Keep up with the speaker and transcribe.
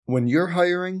When you're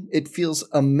hiring, it feels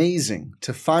amazing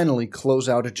to finally close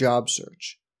out a job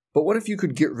search. But what if you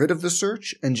could get rid of the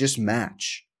search and just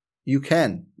match? You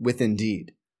can with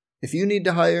Indeed. If you need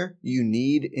to hire, you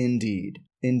need Indeed.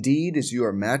 Indeed is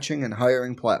your matching and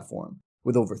hiring platform.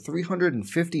 With over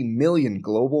 350 million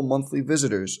global monthly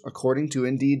visitors, according to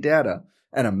Indeed data,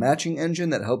 and a matching engine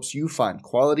that helps you find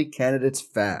quality candidates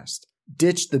fast.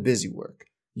 Ditch the busy work.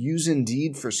 Use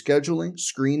Indeed for scheduling,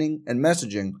 screening, and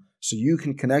messaging so you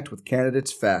can connect with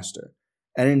candidates faster.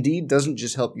 And Indeed doesn't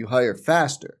just help you hire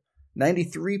faster.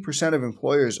 93% of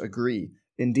employers agree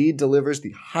Indeed delivers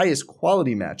the highest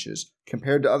quality matches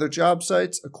compared to other job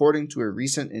sites, according to a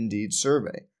recent Indeed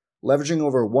survey. Leveraging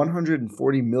over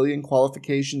 140 million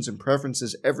qualifications and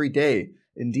preferences every day,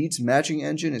 Indeed's matching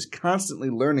engine is constantly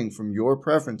learning from your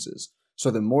preferences, so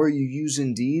the more you use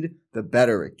Indeed, the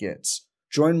better it gets.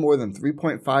 Join more than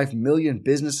 3.5 million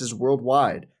businesses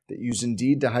worldwide that use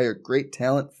Indeed to hire great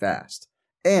talent fast.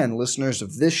 And listeners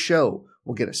of this show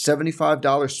will get a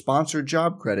 $75 sponsored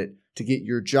job credit to get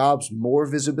your jobs more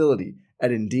visibility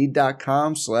at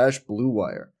Indeed.com/Blue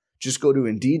Wire. Just go to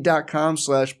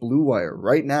Indeed.com/Blue Wire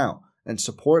right now and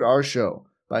support our show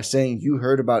by saying you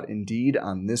heard about Indeed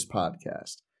on this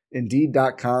podcast.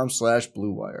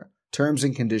 Indeed.com/Blue Wire. Terms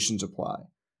and conditions apply.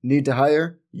 Need to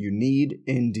hire? You need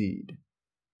Indeed.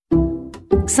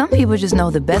 Some people just know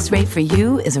the best rate for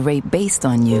you is a rate based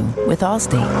on you with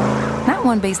Allstate. Not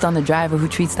one based on the driver who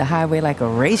treats the highway like a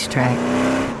racetrack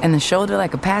and the shoulder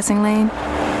like a passing lane.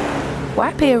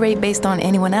 Why pay a rate based on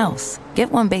anyone else?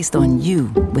 Get one based on you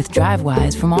with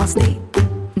DriveWise from Allstate.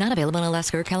 Not available in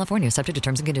Alaska or California, subject to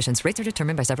terms and conditions. Rates are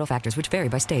determined by several factors, which vary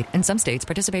by state. In some states,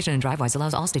 participation in DriveWise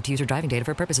allows Allstate to use your driving data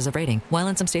for purposes of rating. While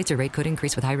in some states, your rate could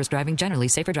increase with high-risk driving. Generally,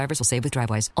 safer drivers will save with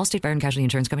DriveWise. Allstate Fire and Casualty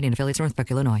Insurance Company and affiliates, Northbrook,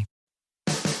 Illinois.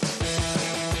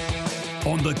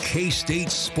 On the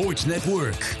K-State Sports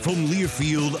Network from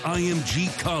Learfield IMG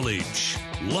College.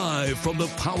 Live from the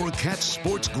Power Cat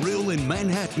Sports Grill in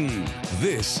Manhattan.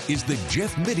 This is the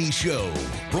Jeff Mittie Show.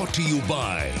 Brought to you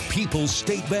by People's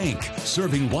State Bank.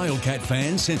 Serving Wildcat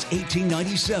fans since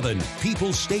 1897.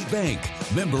 People's State Bank.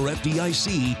 Member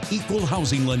FDIC. Equal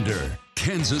housing lender.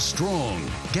 Kansas Strong.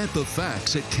 Get the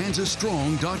facts at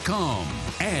kansasstrong.com.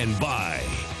 And by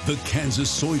the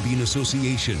Kansas Soybean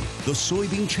Association. The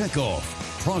Soybean Checkoff.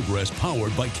 Progress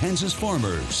powered by Kansas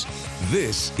farmers.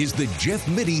 This is the Jeff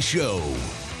Mittie Show.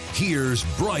 Here's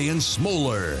Brian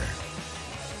Smoller.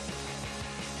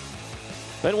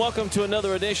 And welcome to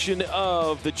another edition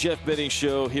of the Jeff Mittie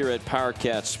Show here at Power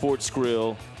Cat Sports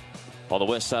Grill on the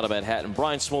west side of Manhattan.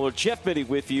 Brian Smoller, Jeff Mittie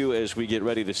with you as we get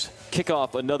ready to kick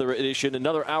off another edition,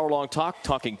 another hour-long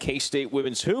talking K-State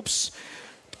women's hoops.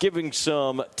 Giving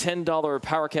some $10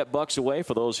 Power Cat bucks away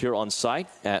for those here on site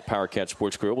at Power Cat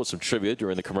Sports Grill with some trivia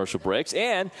during the commercial breaks.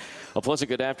 And a pleasant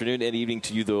good afternoon and evening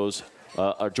to you those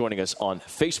are joining us on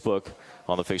Facebook,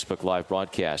 on the Facebook Live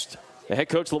broadcast. The head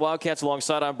coach of the Wildcats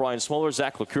alongside, I'm Brian Smoller.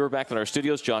 Zach LaCour back in our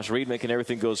studios. Josh Reed make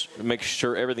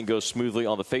sure everything goes smoothly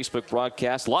on the Facebook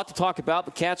broadcast. A lot to talk about.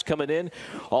 The Cats coming in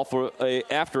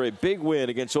after a big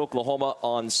win against Oklahoma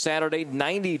on Saturday,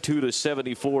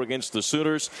 92-74 against the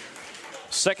Sooners.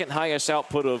 Second highest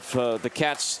output of the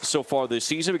Cats so far this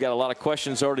season. We got a lot of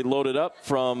questions already loaded up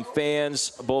from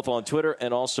fans both on Twitter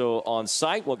and also on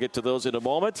site. We'll get to those in a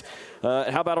moment.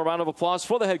 How about a round of applause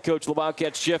for the head coach of the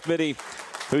Wildcats, Jeff Mittie,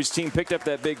 whose team picked up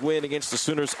that big win against the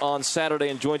Sooners on Saturday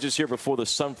and joins us here before the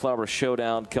Sunflower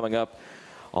Showdown coming up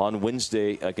on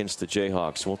Wednesday against the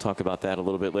Jayhawks. We'll talk about that a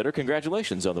little bit later.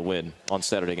 Congratulations on the win on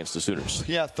Saturday against the Sooners.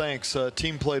 Yeah, thanks.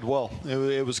 Team played well.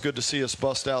 It was good to see us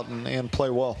bust out and play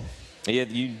well. Yeah,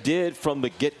 you did from the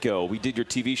get-go. We did your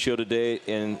TV show today,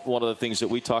 and one of the things that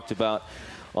we talked about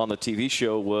on the TV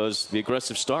show was the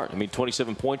aggressive start. I mean,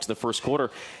 27 points in the first quarter,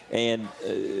 and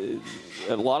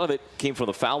a lot of it came from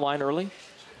the foul line early.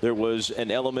 There was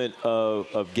an element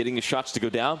of getting the shots to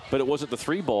go down, but it wasn't the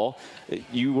three ball.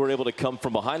 You were able to come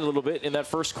from behind a little bit in that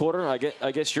first quarter. I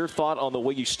guess your thought on the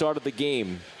way you started the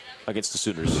game against the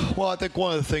Sooners? Well, I think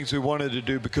one of the things we wanted to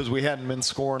do, because we hadn't been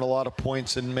scoring a lot of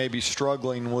points and maybe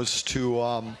struggling, was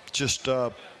to just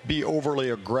be overly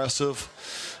aggressive.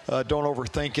 Don't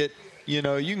overthink it. You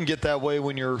know, you can get that way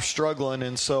when you're struggling,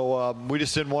 and so we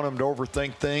just didn't want them to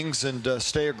overthink things and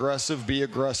stay aggressive, be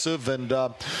aggressive, and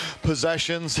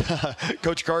possessions.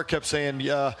 Coach Carr kept saying,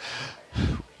 a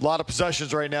lot of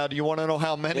possessions right now. Do you want to know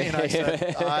how many? And I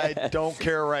said, I don't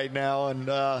care right now.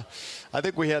 And I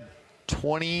think we had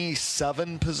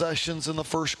 27 possessions in the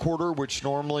first quarter, which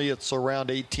normally it's around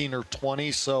 18 or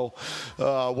 20. So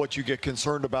what you get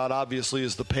concerned about, obviously,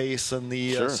 is the pace and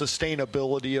the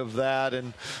sustainability of that.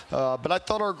 And but I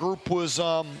thought our group was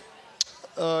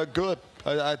good.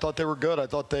 I thought they were good. I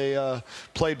thought they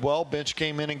played well. Bench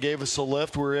came in and gave us a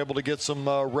lift. We were able to get some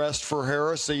rest for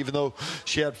Harris, even though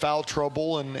she had foul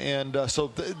trouble.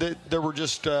 So there were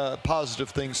just positive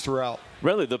things throughout.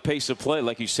 Really, the pace of play,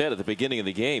 like you said at the beginning of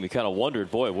the game, you kind of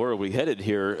wondered, boy, where are we headed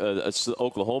here? It's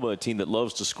Oklahoma, a team that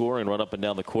loves to score and run up and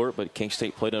down the court, but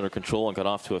K-State played under control and got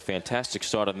off to a fantastic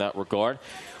start in that regard.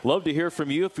 Love to hear from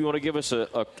you. If you want to give us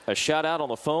a shout-out on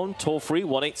the phone, toll-free,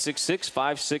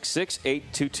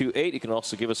 1-866-566-8228. You can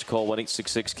also give us a call,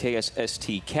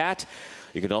 1-866-KSST-CAT.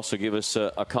 You can also give us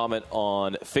a comment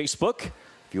on Facebook.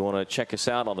 If you want to check us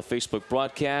out on the Facebook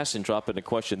broadcast and drop in a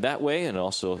question that way, and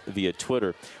also via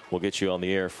Twitter, we'll get you on the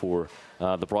air for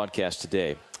the broadcast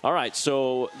today. All right,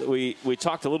 so we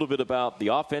talked a little bit about the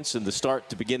offense and the start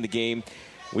to begin the game.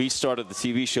 We started the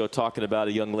TV show talking about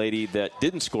a young lady that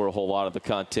didn't score a whole lot of the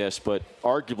contest, but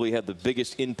arguably had the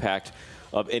biggest impact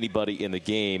of anybody in the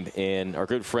game. And our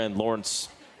good friend Lawrence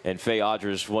and Faye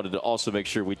Odgers wanted to also make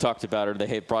sure we talked about her. They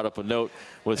had brought up a note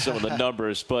with some of the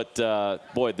numbers. But,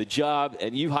 boy, the job,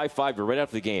 and you high-fived her right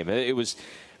after the game.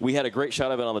 We had a great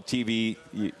shot of it on the TV.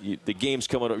 The game's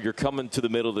coming up. You're coming to the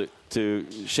middle to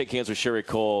shake hands with Sherry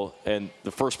Cole, and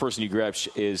the first person you grab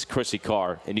is Chrissy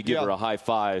Carr, and you give her a high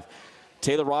five.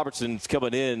 Taylor Robertson's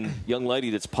coming in, young lady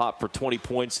that's popped for 20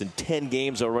 points in 10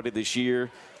 games already this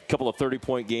year. Couple of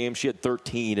 30-point games. She had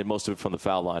 13, and most of it from the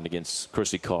foul line against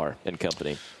Chrissy Carr and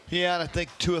company. Yeah, and I think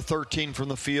 2 of 13 from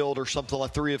the field or something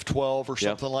like 3 of 12 or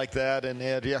something like that. And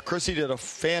Chrissy did a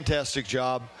fantastic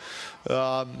job.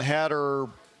 Had her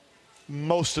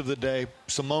most of the day.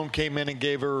 Simone came in and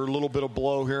gave her a little bit of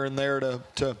blow here and there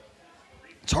to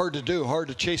it's hard to do, hard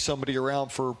to chase somebody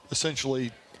around for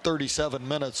essentially 37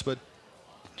 minutes. But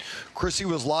Chrissy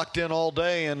was locked in all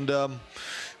day, and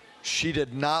she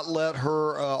did not let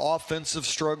her offensive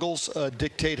struggles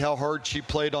dictate how hard she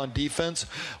played on defense.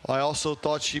 I also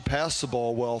thought she passed the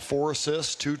ball well. 4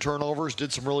 assists, 2 turnovers,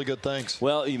 did some really good things.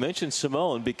 Well, you mentioned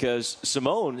Simone because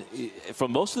Simone, for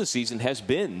most of the season, has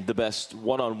been the best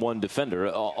one-on-one defender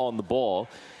on the ball.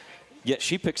 Yet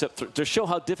she picks up, to show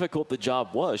how difficult the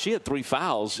job was, she had 3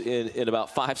 fouls in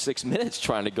about 5-6 minutes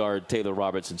trying to guard Taylor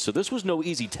Robertson. So this was no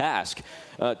easy task,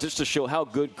 just to show how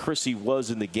good Chrissy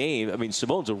was in the game. I mean,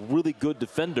 Simone's a really good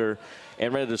defender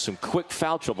and ran into some quick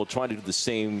foul trouble trying to do the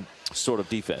same sort of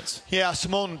defense. Yeah,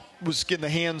 Simone was getting the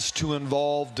hands too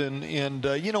involved. And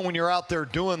when you're out there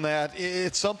doing that,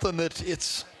 it's something that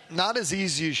it's not as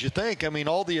easy as you think. I mean,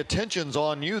 all the attention's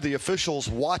on you, the officials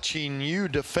watching you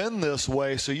defend this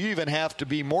way, so you even have to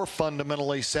be more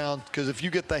fundamentally sound, because if you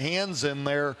get the hands in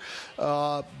there,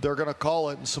 they're going to call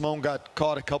it, and Simone got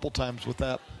caught a couple times with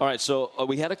that. All right, so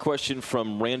we had a question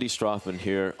from Randy Strothman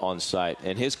here on site,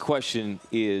 and his question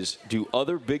is, do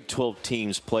other Big 12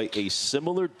 teams play a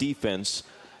similar defense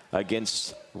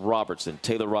against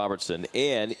Taylor Robertson?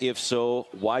 And if so,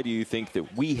 why do you think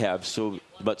that we have so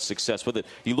much success with it?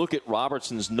 You look at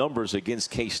Robertson's numbers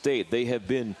against K-State, they have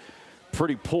been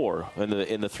pretty poor in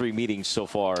the 3 meetings so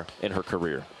far in her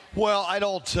career. Well, I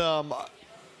don't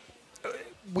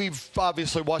we've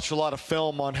obviously watched a lot of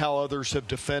film on how others have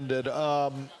defended.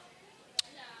 I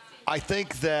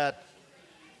think that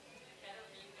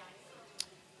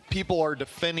people are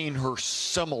defending her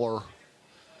similar.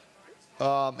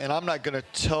 And I'm not going to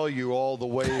tell you all the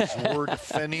ways we're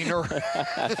defending her.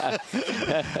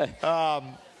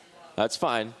 That's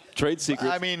fine. Trade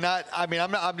secrets.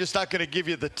 I'm just not going to give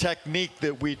you the technique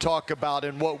that we talk about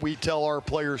and what we tell our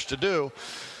players to do.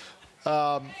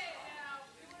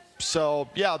 So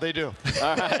yeah, they do.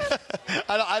 All right.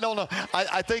 I don't know.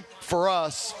 I think for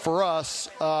us,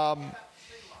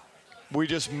 we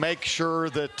just make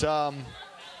sure that.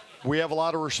 We have a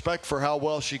lot of respect for how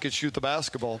well she could shoot the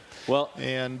basketball. Well,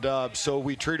 and so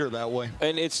we treat her that way.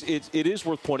 And it is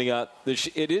worth pointing out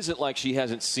that it isn't like she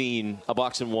hasn't seen a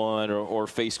box and one or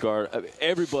face guard.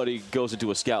 Everybody goes into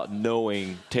a scout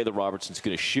knowing Taylor Robertson's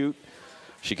going to shoot.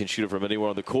 She can shoot it from anywhere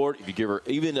on the court. If you give her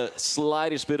even a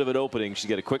slightest bit of an opening,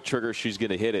 she's got a quick trigger, she's going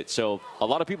to hit it. So a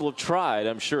lot of people have tried,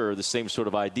 I'm sure, the same sort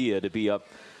of idea to be up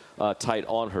tight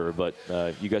on her, but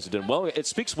you guys have done well. It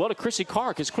speaks well to Chrissy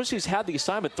Carr, because Chrissy's had the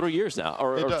assignment 3 years now,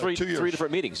 or 3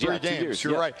 different meetings. 3 games, 2 years.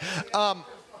 You're right.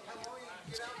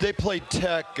 They played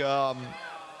Tech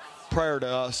prior to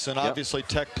us, and obviously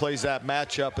Tech plays that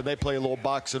matchup, and they play a little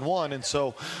box and one, and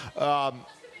so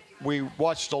we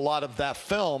watched a lot of that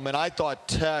film, and I thought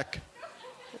Tech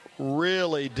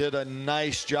really did a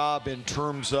nice job in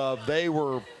terms of they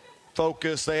were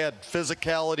focused, they had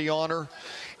physicality on her,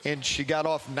 and she got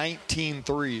off 19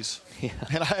 threes. Yeah.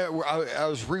 And I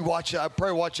was rewatching. I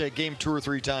probably watched that game 2 or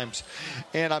 3 times,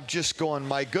 and I'm just going,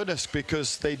 my goodness,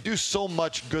 because they do so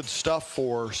much good stuff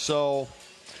for her. So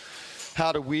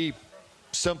how do we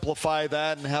simplify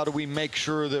that and how do we make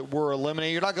sure that we're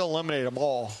eliminating? You're not going to eliminate them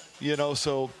all,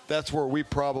 so that's where we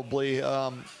probably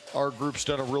our group's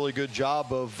done a really good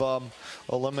job of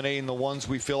eliminating the ones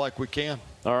we feel like we can.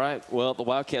 All right. Well, the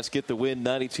Wildcats get the win,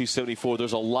 92-74.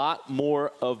 There's a lot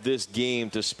more of this game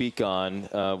to speak on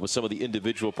with some of the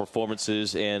individual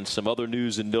performances and some other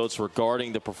news and notes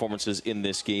regarding the performances in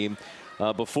this game.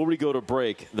 Before we go to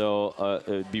break, though,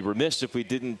 it'd be remiss if we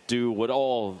didn't do what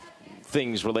all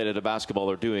things related to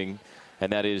basketball are doing,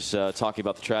 and that is talking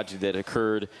about the tragedy that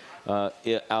occurred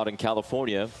out in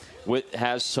California, which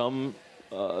has some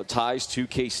ties to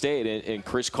K-State, and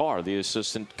Chris Carr, the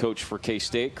assistant coach for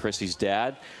K-State, Chrissy's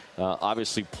dad,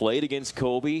 obviously played against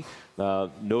Kobe,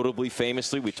 notably,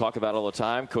 famously, we talk about it all the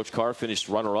time. Coach Carr finished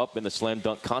runner-up in the slam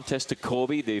dunk contest to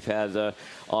Kobe. They've had a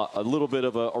little bit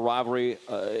of a rivalry,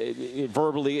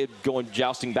 verbally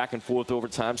jousting back and forth over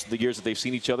time, so the years that they've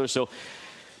seen each other. So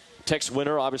Tex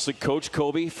Winter, obviously, coached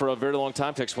Kobe for a very long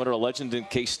time. Tex Winter, a legend in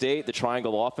K-State. The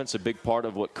triangle offense, a big part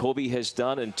of what Kobe has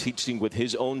done and teaching with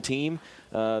his own team,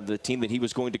 the team that he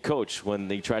was going to coach when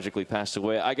he tragically passed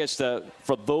away. I guess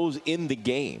for those in the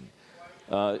game,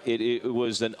 it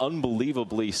was an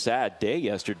unbelievably sad day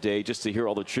yesterday just to hear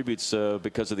all the tributes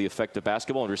because of the effect of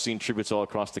basketball. And we're seeing tributes all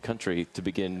across the country to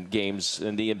begin games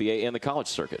in the NBA and the college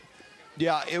circuit.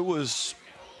 Yeah, it was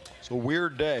a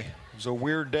weird day. It was a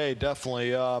weird day,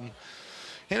 definitely. And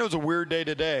it was a weird day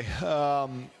today.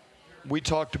 We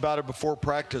talked about it before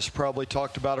practice, probably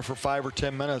talked about it for 5 or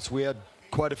 10 minutes. We had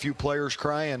quite a few players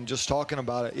crying just talking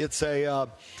about it. It's a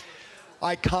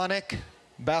iconic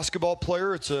basketball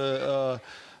player. It's a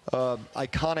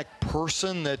iconic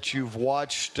person that you've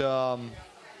watched.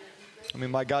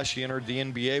 My gosh, he entered the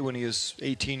NBA when he was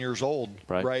 18 years old,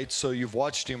 right? So you've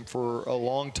watched him for a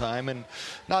long time, and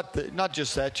not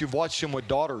just that, you've watched him with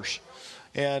daughters.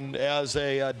 And as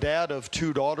a dad of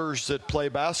 2 daughters that play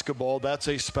basketball, that's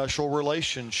a special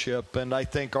relationship. And I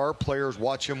think our players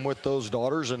watch him with those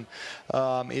daughters, and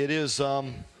it is,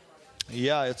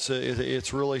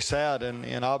 it's really sad.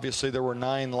 And obviously there were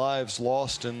 9 lives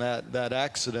lost in that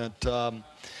accident.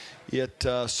 It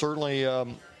certainly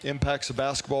impacts the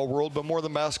basketball world, but more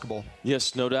than basketball.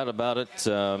 Yes, no doubt about it.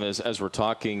 As we're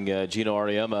talking, Gino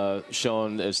Auriemma,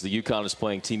 shown as the UConn is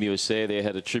playing Team USA, they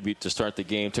had a tribute to start the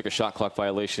game, took a shot clock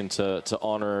violation to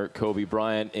honor Kobe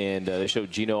Bryant, and they showed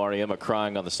Gino Auriemma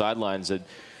crying on the sidelines. And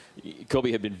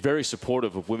Kobe had been very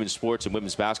supportive of women's sports and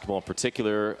women's basketball in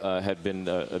particular, had been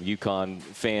a UConn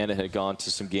fan and had gone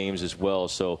to some games as well.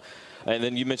 So. And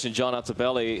then you mentioned John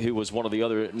Altobelli, who was one of the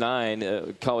other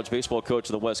 9, college baseball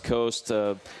coach on the West Coast.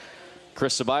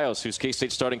 Chris Ceballos, who's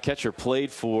K-State starting catcher,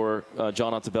 played for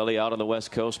John Altobelli out on the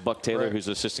West Coast. Buck Taylor, who's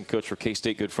assistant coach for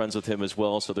K-State, good friends with him as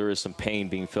well. So there is some pain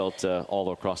being felt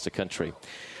all across the country.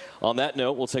 On that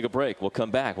note, we'll take a break. We'll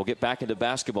come back. We'll get back into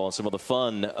basketball and some of the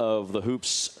fun of the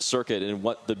hoops circuit and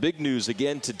what the big news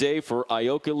again today for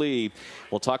Ioka Lee.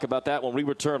 We'll talk about that when we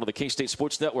return to the K-State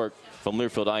Sports Network from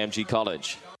Learfield IMG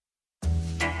College.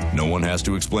 No one has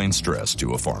to explain stress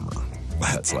to a farmer.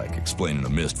 That's like explaining a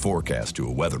missed forecast to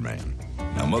a weatherman.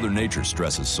 Now, Mother Nature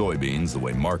stresses soybeans the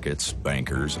way markets,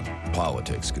 bankers, and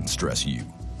politics can stress you.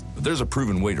 But there's a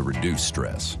proven way to reduce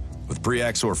stress. With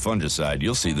Preaxor fungicide,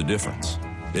 you'll see the difference.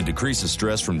 It decreases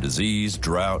stress from disease,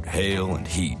 drought, hail, and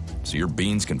heat, so your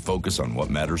beans can focus on what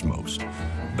matters most: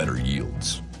 better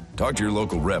yields. Talk to your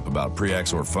local rep about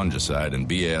Preaxor fungicide and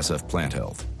BASF plant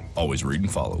health. Always read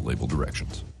and follow label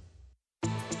directions.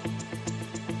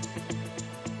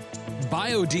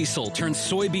 Biodiesel turns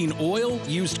soybean oil,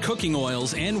 used cooking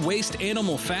oils, and waste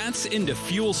animal fats into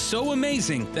fuel so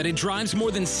amazing that it drives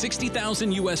more than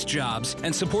 60,000 U.S. jobs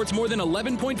and supports more than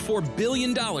 $11.4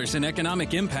 billion in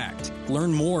economic impact.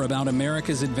 Learn more about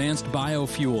America's advanced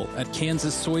biofuel at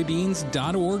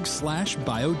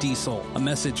kansassoybeans.org/biodiesel. A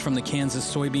message from the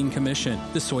Kansas Soybean Commission,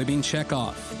 the Soybean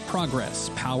Checkoff.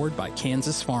 Progress powered by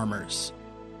Kansas farmers.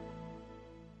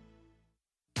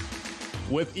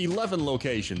 With 11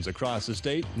 locations across the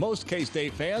state, most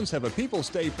K-State fans have a People's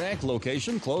State Bank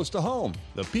location close to home.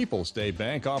 The People's State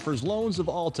Bank offers loans of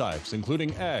all types,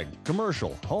 including ag,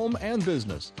 commercial, home, and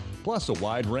business, plus a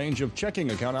wide range of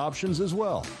checking account options as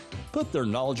well. Put their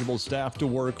knowledgeable staff to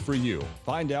work for you.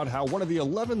 Find out how one of the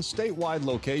 11 statewide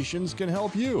locations can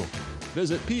help you.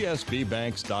 Visit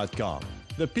psbbanks.com.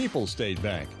 The People's State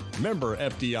Bank, member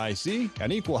FDIC,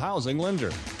 and equal housing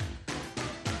lender.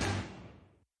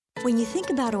 When you think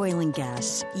about oil and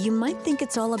gas, you might think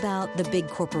it's all about the big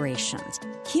corporations.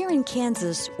 Here in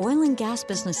Kansas, oil and gas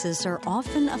businesses are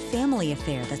often a family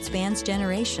affair that spans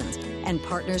generations and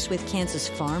partners with Kansas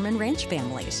farm and ranch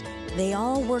families. They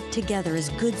all work together as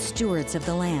good stewards of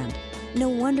the land. No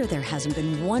wonder there hasn't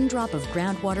been one drop of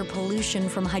groundwater pollution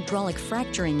from hydraulic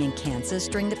fracturing in Kansas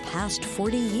during the past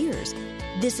 40 years.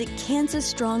 Visit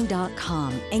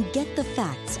kansasstrong.com and get the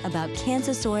facts about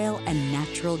Kansas oil and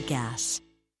natural gas.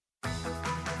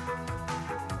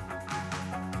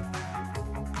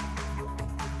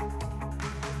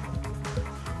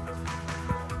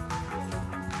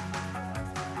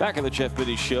 Back in the Jeff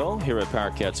Mittie Show here at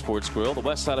PowerCat Sports Grill, the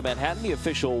west side of Manhattan, the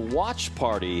official watch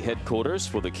party headquarters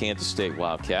for the Kansas State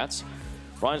Wildcats.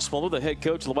 Brian Smoller, the head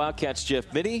coach of the Wildcats,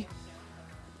 Jeff Mittie.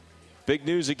 Big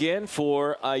news again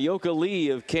for Ayoka Lee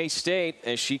of K-State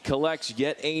as she collects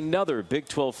yet another Big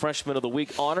 12 Freshman of the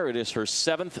Week honor. It is her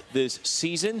 7th this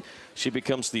season. She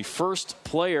becomes the first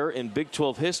player in Big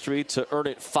 12 history to earn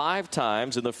it 5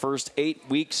 times in the first 8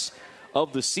 weeks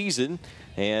of the season.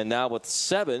 And now with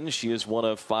 7, she is one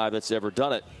of 5 that's ever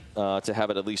done it, to have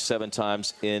it at least 7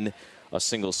 times in a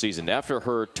single season. After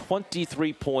her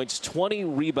 23 points, 20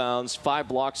 rebounds, 5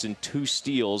 blocks, and 2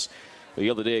 steals the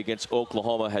other day against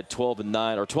Oklahoma, had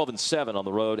 12-9 or 12-7 on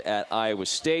the road at Iowa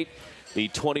State. The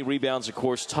 20 rebounds, of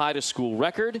course, tied a school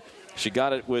record. She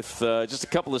got it with just a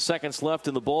couple of seconds left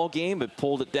in the ball game, but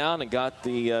pulled it down and got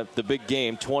the big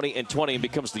game, 20-20, and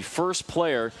becomes the first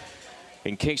player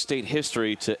in K-State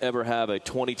history to ever have a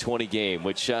 20-20 game,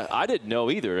 which I didn't know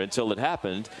either until it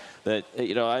happened. That,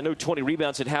 I know 20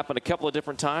 rebounds had happened a couple of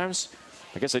different times.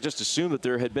 I guess I just assumed that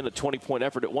there had been a 20-point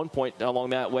effort at one point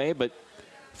along that way, but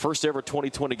first ever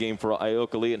 20-20 game for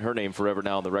Ayoka Lee, and her name forever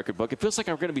now in the record book. It feels like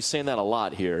I'm going to be saying that a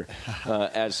lot here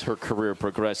as her career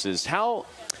progresses. How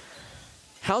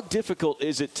difficult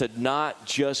is it to not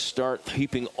just start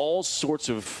heaping all sorts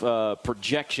of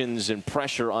projections and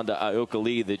pressure onto Ayoka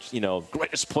Lee that,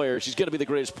 greatest player, she's going to be the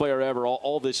greatest player ever,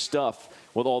 all this stuff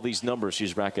with all these numbers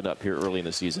she's racking up here early in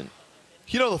the season?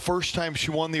 The first time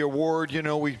she won the award,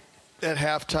 we at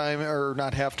halftime, or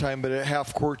not halftime, but at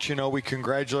half court, we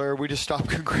congratulate her. We just stopped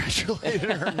congratulating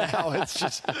her now. It's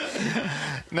just,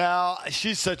 now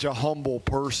she's such a humble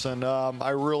person. I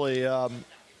really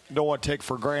don't want to take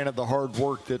for granted the hard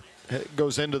work that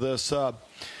goes into this.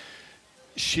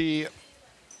 She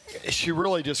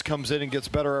really just comes in and gets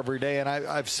better every day, and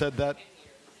I've said that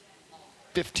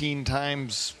 15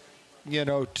 times,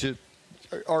 to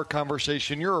our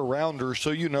conversation. You're around her,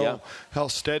 so how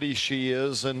steady she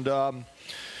is. And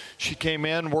she came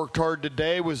in, worked hard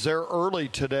today, was there early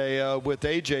today with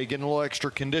AJ, getting a little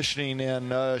extra conditioning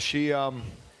in. She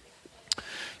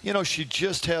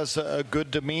just has a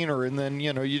good demeanor, and then,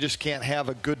 you just can't have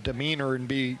a good demeanor and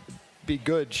be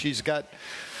good. She's got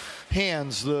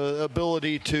hands, the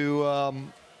ability to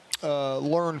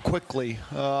learn quickly,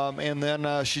 and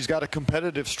then she's got a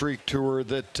competitive streak to her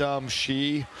that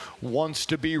she wants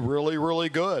to be really, really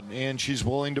good, and she's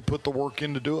willing to put the work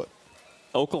in to do it.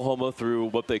 Oklahoma threw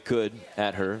what they could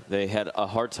at her. They had a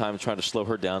hard time trying to slow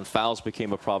her down. Fouls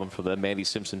became a problem for them. Mandy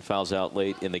Simpson fouls out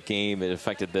late in the game. It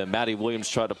affected them. Maddie Williams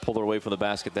tried to pull her away from the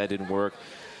basket. That didn't work.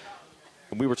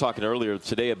 And we were talking earlier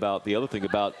today about the other thing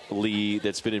about Lee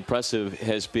that's been impressive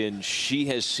has been she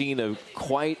has seen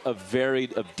quite a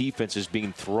varied of defenses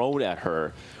being thrown at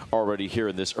her already here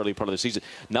in this early part of the season.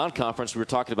 Non-conference, we were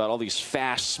talking about all these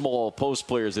fast, small post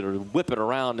players that are whipping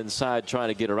around inside trying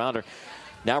to get around her.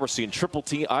 Now we're seeing triple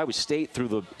team. Iowa State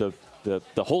threw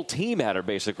the whole team at her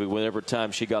basically whenever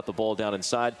time she got the ball down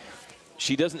inside.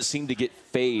 She doesn't seem to get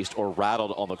phased or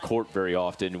rattled on the court very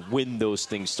often when those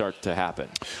things start to happen.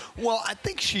 Well, I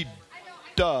think she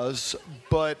does,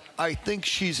 but I think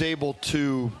she's able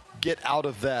to get out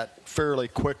of that fairly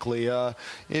quickly.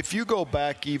 If you go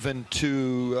back even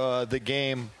to the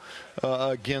game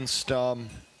against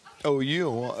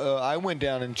OU, I went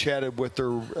down and chatted with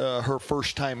her her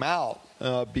first time out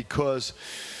because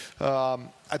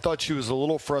I thought she was a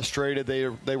little frustrated.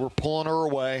 They were pulling her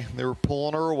away.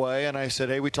 And I said,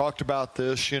 hey, we talked about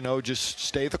this, just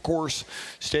stay the course,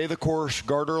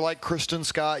 guard her like Kristen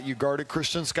Scott. You guarded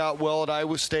Kristen Scott well at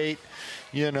Iowa State,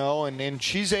 and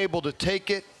she's able to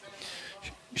take it.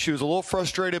 She was a little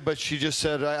frustrated, but she just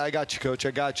said, I got you, Coach,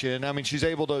 I got you. And, she's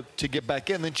able to get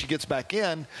back in. Then she gets back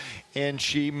in, and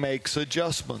she makes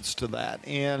adjustments to that.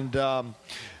 And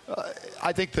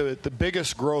I think the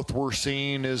biggest growth we're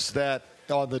seeing is that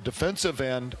on the defensive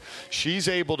end, she's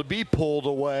able to be pulled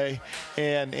away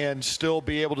and still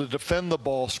be able to defend the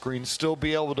ball screen, still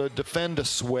be able to defend a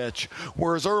switch.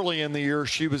 Whereas early in the year,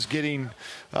 she was getting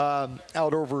out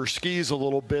over her skis a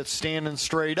little bit, standing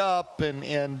straight up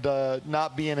and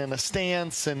not being in a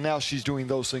stance, and now she's doing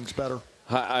those things better.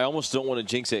 I almost don't want to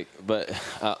jinx it, but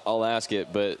I'll ask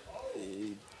it. But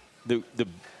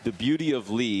the beauty of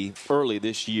Lee early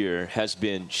this year has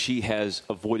been she has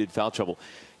avoided foul trouble.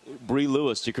 Bree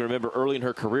Lewis, you can remember early in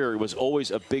her career, it was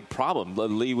always a big problem.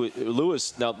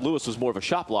 Lewis was more of a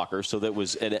shot blocker, so that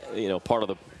was part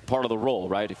of the role,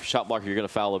 right? If you're a shot blocker, you're going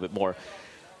to foul a bit more.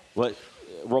 But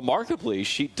remarkably,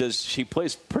 she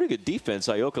plays pretty good defense,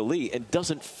 Ioka Lee, and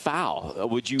doesn't foul.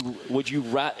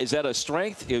 Is that a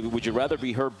strength? Would you rather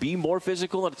be more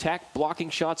physical and attack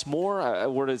blocking shots more?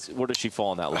 Where does she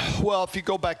fall on that line? Well, if you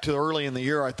go back to early in the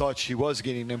year, I thought she was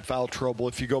getting in foul trouble.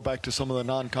 If you go back to some of the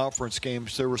non-conference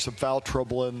games, there was some foul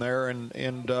trouble in there,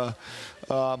 and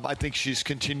I think she's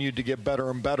continued to get better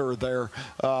and better there.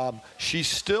 She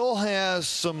still has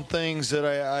some things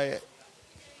that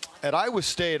at Iowa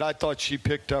State, I thought she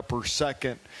picked up her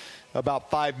second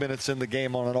about 5 minutes in the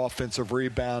game on an offensive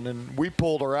rebound, and we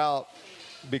pulled her out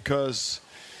because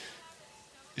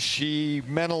she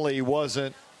mentally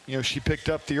wasn't, she picked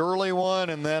up the early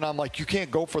one, and then I'm like, you can't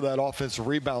go for that offensive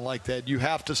rebound like that. You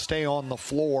have to stay on the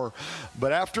floor.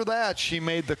 But after that, she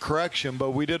made the correction, but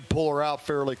we did pull her out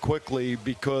fairly quickly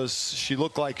because she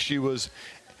looked like she was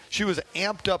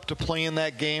amped up to play in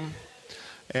that game.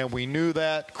 And we knew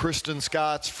that. Kristen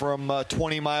Scott's from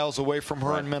 20 miles away from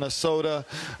her in Minnesota.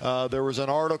 There was an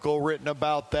article written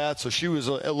about that, so she was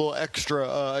a little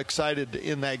extra excited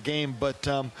in that game. But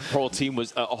her whole team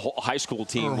was a whole high school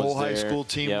team. Her whole high school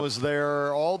team was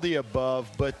there. All the above.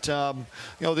 But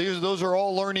those are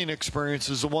all learning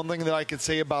experiences. The one thing that I could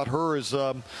say about her is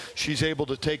she's able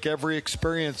to take every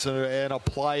experience and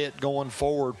apply it going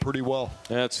forward pretty well.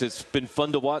 Yeah, it's been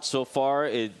fun to watch so far.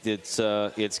 It gets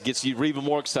you even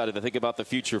more excited to think about the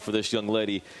future for this young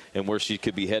lady and where she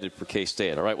could be headed for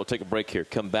K-State. All right, we'll take a break here.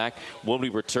 Come back. When we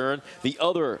return, the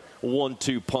other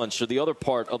 1-2 punch, or the other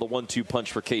part of the 1-2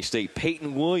 punch for K-State,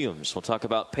 Peyton Williams. We'll talk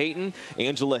about Peyton,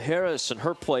 Angela Harris, and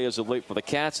her play as of late for the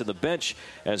Cats, and the bench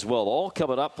as well. All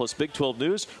coming up, plus Big 12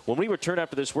 news when we return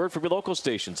after this word from your local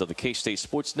stations of the K-State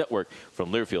Sports Network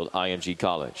from Learfield IMG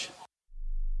College.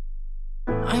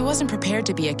 I wasn't prepared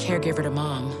to be a caregiver to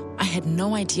Mom. I had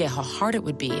no idea how hard it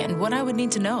would be and what I would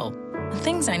need to know.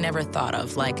 Things I never thought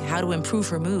of, like how to improve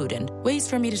her mood and ways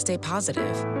for me to stay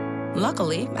positive.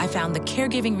 Luckily, I found the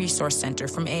Caregiving Resource Center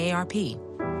from AARP.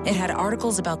 It had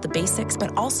articles about the basics,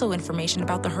 but also information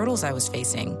about the hurdles I was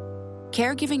facing.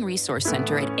 Caregiving Resource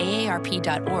Center at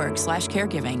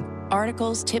aarp.org/caregiving.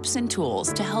 Articles, tips, and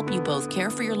tools to help you both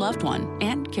care for your loved one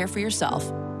and care for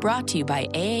yourself. Brought to you by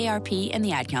AARP and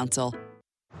the Ad Council.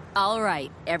 All right,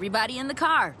 everybody in the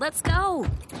car. Let's go.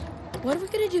 What are we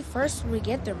going to do first when we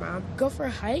get there, Mom? Go for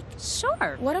a hike?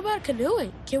 Sure. What about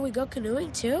canoeing? Can we go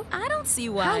canoeing, too? I don't see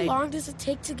why. How long does it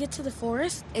take to get to the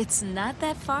forest? It's not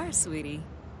that far, sweetie.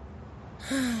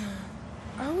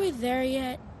 Are we there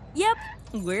yet? Yep,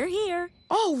 we're here.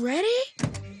 Already?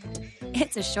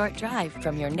 It's a short drive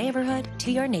from your neighborhood to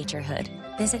your naturehood.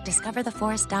 Visit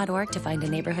discovertheforest.org to find a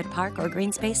neighborhood park or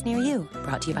green space near you.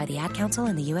 Brought to you by the Ad Council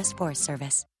and the U.S. Forest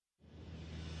Service.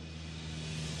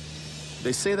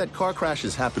 They say that car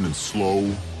crashes happen in slow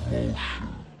motion.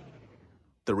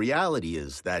 The reality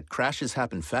is that crashes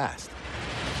happen fast.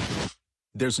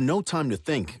 There's no time to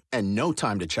think and no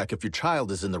time to check if your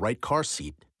child is in the right car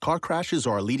seat. Car crashes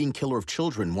are a leading killer of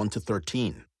children 1 to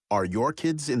 13. Are your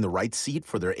kids in the right seat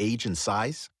for their age and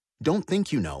size? Don't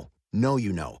think you know. Know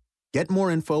you know. Get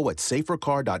more info at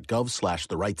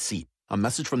safercar.gov/the-right-seat. A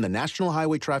message from the National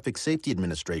Highway Traffic Safety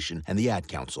Administration and the Ad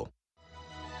Council.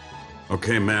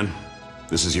 Okay, man.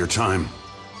 This is your time.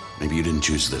 Maybe you didn't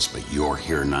choose this, but you're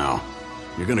here now.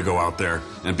 You're going to go out there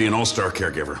and be an all-star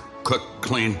caregiver. Cook,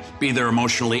 clean, be there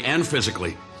emotionally and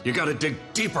physically. You got to dig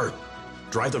deeper.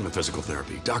 Drive them to physical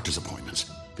therapy, doctor's appointments,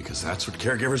 because that's what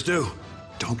caregivers do.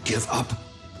 Don't give up.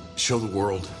 Show the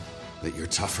world that you're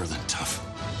tougher than tough.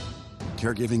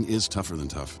 Caregiving is tougher than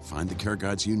tough. Find the care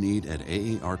guides you need at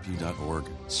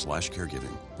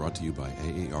aarp.org/caregiving. Brought to you by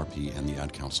AARP and the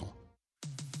Ad Council.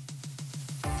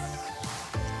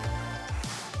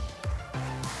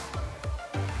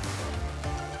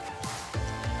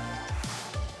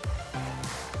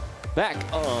 Back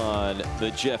on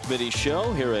the Jeff Mittie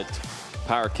Show here at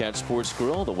PowerCat Sports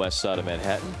Grill, the west side of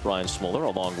Manhattan. Brian Smoller,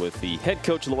 along with the head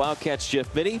coach of the Wildcats,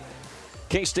 Jeff Mittie.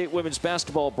 K-State women's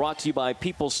basketball brought to you by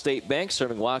People's State Bank,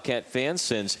 serving Wildcat fans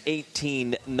since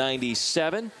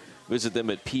 1897. Visit them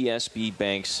at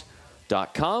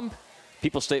psbbanks.com.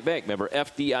 People's State Bank, member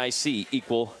FDIC,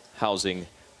 equal housing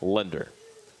lender.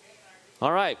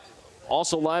 All right.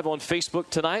 Also live on Facebook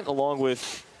tonight, along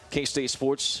with K-State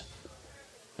Sports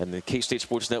and the K-State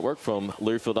Sports Network from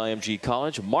Learfield IMG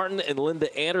College. Martin and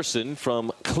Linda Anderson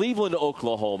from Cleveland,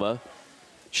 Oklahoma,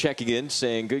 checking in,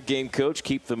 saying, good game, Coach.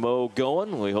 Keep the Mo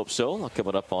going. We hope so.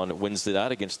 Coming up on Wednesday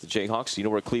night against the Jayhawks. You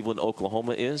know where Cleveland,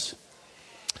 Oklahoma is?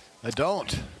 I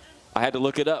don't. I had to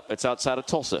look it up. It's outside of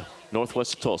Tulsa,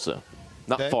 northwest of Tulsa.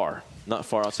 Not far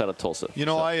outside of Tulsa. You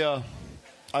know,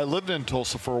 I lived in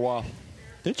Tulsa for a while.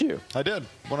 Did you? I did,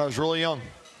 when I was really young.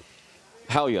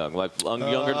 How young? Like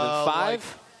younger than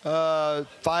 5?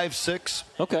 5, 6.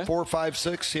 Okay. 4, 5,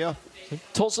 6, yeah.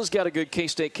 Tulsa's got a good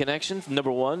K-State connection.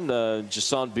 Number one,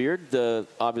 Jason Beard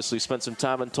obviously spent some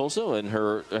time in Tulsa in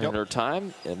her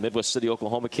time, a Midwest City,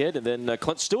 Oklahoma kid. And then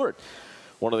Clint Stewart,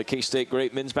 one of the K-State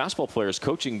great men's basketball players,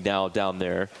 coaching now down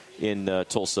there in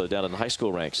Tulsa, down in the high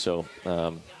school ranks. So,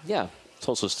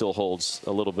 Tulsa still holds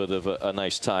a little bit of a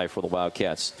nice tie for the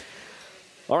Wildcats.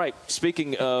 All right,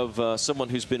 speaking of someone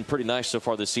who's been pretty nice so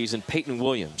far this season, Peyton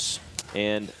Williams.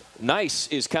 And nice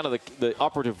is kind of the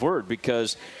operative word,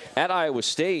 because at Iowa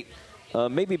State,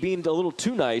 maybe being a little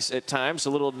too nice at times, a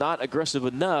little not aggressive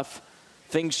enough,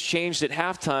 things changed at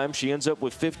halftime. She ends up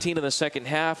with 15 in the second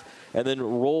half and then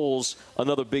rolls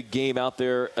another big game out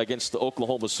there against the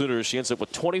Oklahoma Sooners. She ends up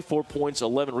with 24 points,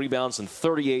 11 rebounds in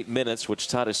 38 minutes, which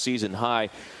tied a season high.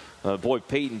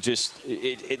 Peyton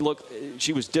it looked,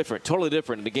 she was different, totally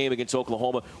different in the game against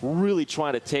Oklahoma, really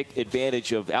trying to take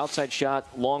advantage of outside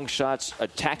shot, long shots,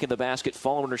 attacking the basket,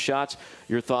 following her shots.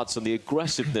 Your thoughts on the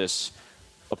aggressiveness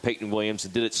of Peyton Williams,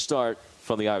 and did it start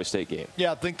from the Iowa State game?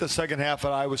 Yeah, I think the second half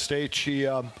at Iowa State, she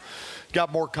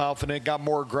got more confident, got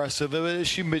more aggressive.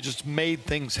 She just made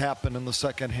things happen in the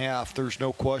second half. There's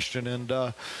no question, and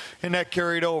that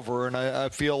carried over. And I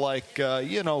feel like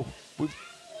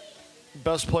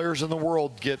best players in the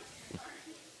world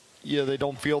they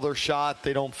don't feel their shot.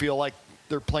 They don't feel like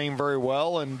they're playing very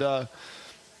well. And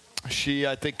she,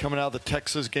 I think, coming out of the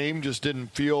Texas game, just didn't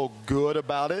feel good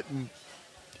about it. And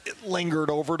it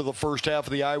lingered over to the first half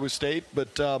of the Iowa State. But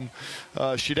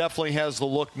she definitely has the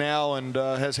look now, and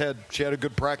she had a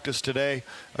good practice today,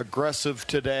 aggressive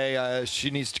today.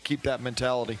 She needs to keep that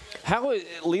mentality. How,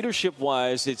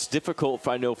 leadership-wise, it's difficult,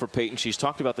 I know, for Peyton. She's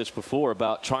talked about this before,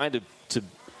 about trying to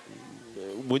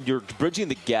when you're bridging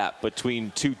the gap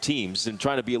between two teams and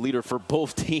trying to be a leader for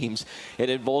both teams, it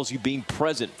involves you being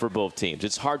present for both teams.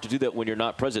 It's hard to do that when you're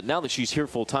not present. Now that she's here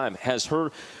full time, has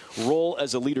her role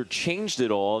as a leader changed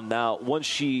at all? Now, once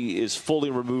she is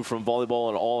fully removed from volleyball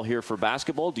and all here for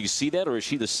basketball, do you see that, or is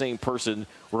she the same person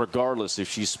regardless if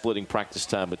she's splitting practice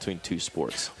time between two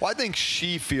sports? Well, I think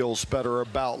she feels better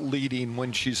about leading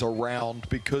when she's around,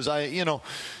 because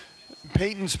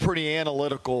Peyton's pretty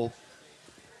analytical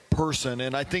person,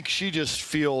 and I think she just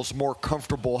feels more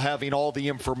comfortable having all the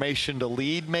information to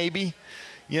lead, maybe.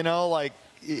 Like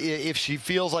if she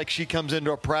feels like she comes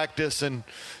into a practice and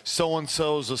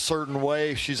so-and-so's a certain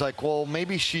way, she's like, well,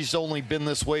 maybe she's only been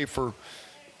this way for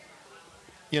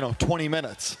 20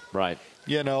 minutes. Right.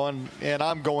 And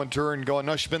I'm going to her and going,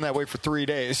 no, she's been that way for 3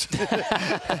 days. We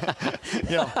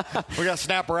got to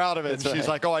snap her out of it. That's and she's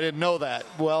right. like, oh, I didn't know that.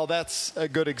 Well, that's a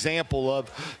good example of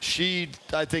she,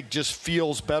 I think, just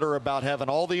feels better about having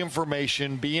all the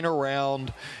information, being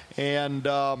around, and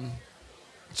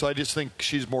so I just think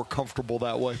she's more comfortable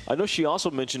that way. I know she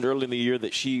also mentioned early in the year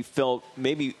that she felt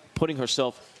maybe putting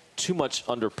herself too much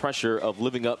under pressure of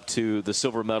living up to the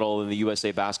silver medal in the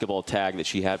USA basketball tag that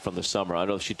she had from the summer. I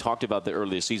know she talked about the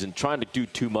earlier season, trying to do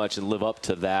too much and live up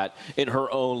to that in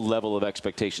her own level of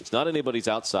expectations. Not anybody's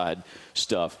outside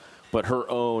stuff, but her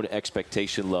own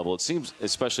expectation level. It seems,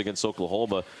 especially against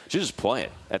Oklahoma, she's just playing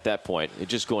at that point and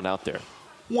just going out there.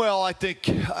 Well, I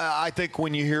think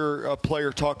when you hear a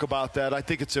player talk about that, I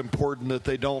think it's important that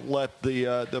they don't let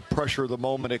the pressure of the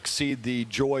moment exceed the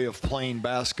joy of playing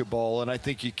basketball, and I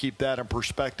think you keep that in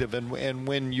perspective. And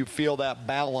when you feel that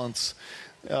balance,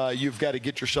 you've got to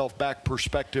get yourself back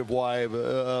perspective-wise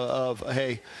of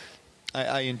hey,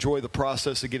 I enjoy the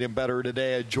process of getting better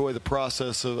today. I enjoy the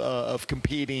process of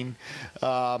competing.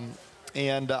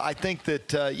 And I think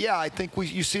that, I think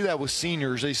you see that with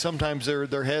seniors. They sometimes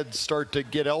their heads start to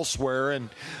get elsewhere, and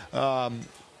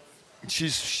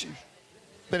she's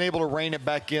been able to rein it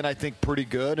back in, I think, pretty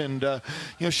good. And,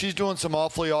 she's doing some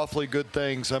awfully good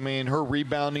things. I mean, her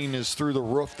rebounding is through the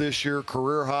roof this year,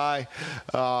 career high.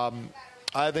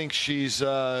 I think she's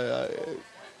going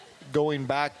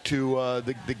back to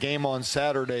the game on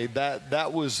Saturday.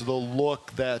 That was the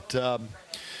look that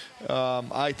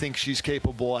I think she's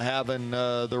capable of having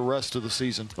the rest of the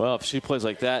season. Well, if she plays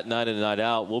like that night in and night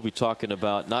out, we'll be talking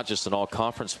about not just an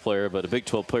all-conference player, but a Big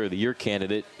 12 Player of the Year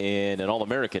candidate and an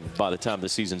All-American by the time the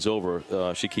season's over.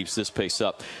 She keeps this pace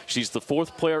up. She's the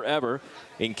fourth player ever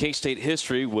in K-State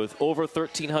history with over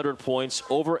 1,300 points,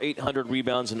 over 800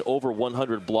 rebounds, and over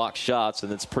 100 block shots.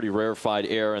 And it's pretty rarefied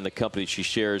air in the company she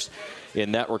shares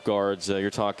in that regards.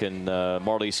 You're talking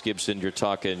Marlise Gibson, you're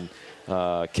talking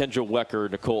Kendra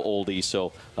Wecker, Nicole Oldie.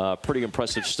 So pretty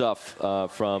impressive stuff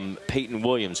from Peyton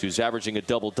Williams, who's averaging a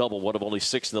double-double, one of only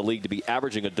 6 in the league to be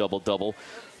averaging a double-double.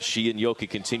 She and Yoki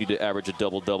continue to average a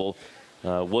double-double.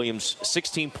 Williams,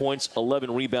 16 points,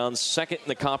 11 rebounds, second in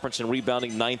the conference in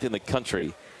rebounding, 9th in the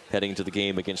country heading into the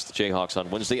game against the Jayhawks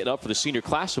on Wednesday. And up for the Senior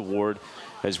Class Award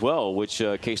as well, which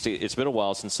K-State, it's been a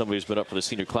while since somebody's been up for the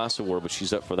Senior Class Award, but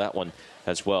she's up for that one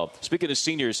as well. Speaking of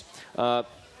seniors,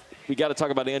 we got to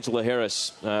talk about Angela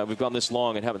Harris. We've gone this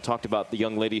long and haven't talked about the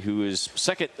young lady who is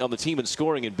second on the team in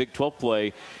scoring in Big 12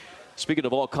 play. Speaking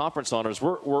of all conference honors,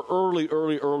 we're early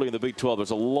in the Big 12.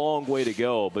 There's a long way to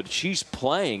go, but she's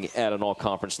playing at an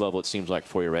all-conference level, it seems like,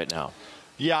 for you right now.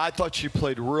 Yeah, I thought she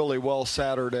played really well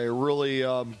Saturday. Really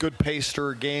good pace to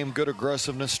her game, good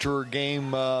aggressiveness to her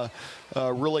game.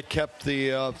 Really kept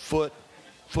the foot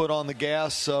on the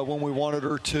gas when we wanted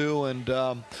her to. And,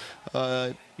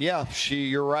 yeah,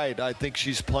 you're right. I think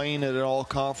she's playing at an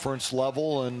all-conference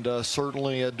level and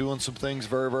certainly doing some things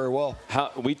very, very well.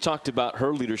 We talked about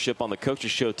her leadership on the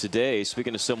Coaches Show today,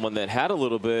 speaking to someone that had a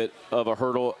little bit of a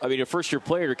hurdle. I mean, a first-year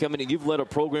player, you're coming in, you've led a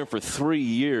program for 3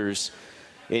 years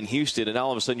in Houston, and now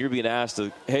all of a sudden you're being asked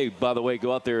to, hey, by the way,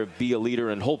 go out there and be a leader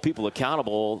and hold people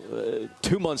accountable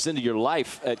 2 months into your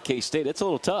life at K-State. It's a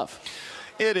little tough.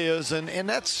 It is, and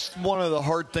that's one of the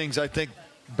hard things, I think,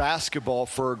 basketball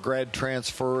for a grad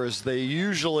transfer is they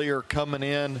usually are coming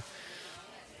in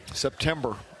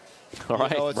September. All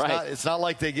right, it's not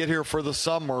like they get here for the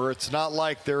summer. It's not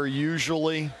like they're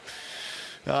usually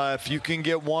if you can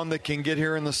get one that can get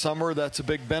here in the summer, that's a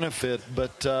big benefit.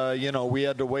 But, we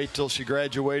had to wait till she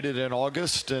graduated in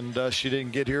August, and she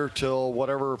didn't get here till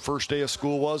whatever first day of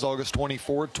school was, August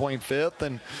 24th, 25th.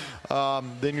 And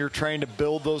then you're trying to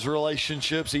build those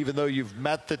relationships. Even though you've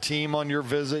met the team on your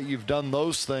visit, you've done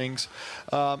those things.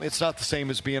 It's not the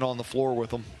same as being on the floor with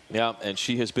them. Yeah, and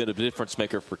she has been a difference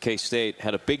maker for K-State.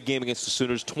 Had a big game against the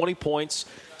Sooners, 20 points,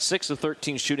 6 of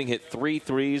 13 shooting, hit 3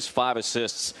 threes, 5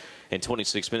 assists. In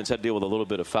 26 minutes, had to deal with a little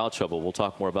bit of foul trouble. We'll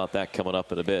talk more about that coming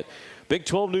up in a bit. Big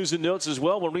 12 news and notes as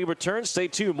well. When we return, stay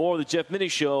tuned. More of the Jeff Mittie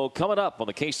Show coming up on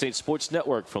the K-State Sports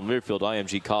Network from Learfield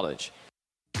IMG College.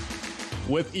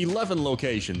 With 11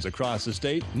 locations across the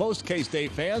state, most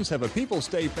K-State fans have a People's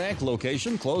State Bank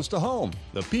location close to home.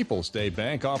 The People's State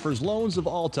Bank offers loans of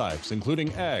all types,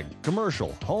 including ag,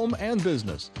 commercial, home, and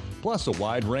business, plus a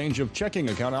wide range of checking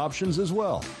account options as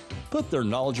well. Put their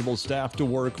knowledgeable staff to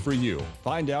work for you.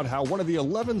 Find out how one of the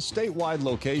 11 statewide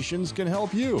locations can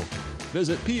help you.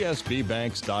 Visit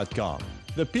psbbanks.com.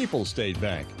 The People's State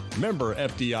Bank, member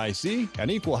FDIC, and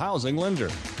equal housing lender.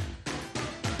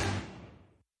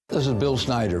 This is Bill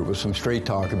Snyder with some straight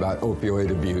talk about opioid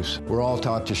abuse. We're all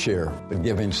taught to share, but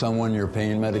giving someone your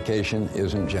pain medication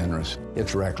isn't generous.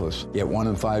 It's reckless. Yet 1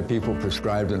 in 5 people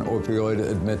prescribed an opioid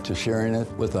admit to sharing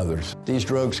it with others. These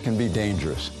drugs can be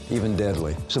dangerous, even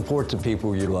deadly. Support the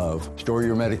people you love. Store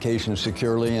your medication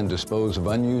securely and dispose of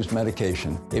unused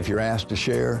medication. If you're asked to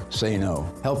share, say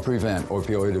no. Help prevent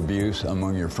opioid abuse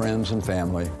among your friends and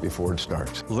family before it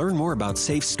starts. Learn more about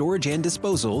safe storage and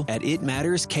disposal at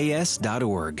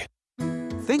itmattersks.org.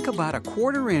 Think about a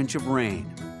 1/4 inch of rain.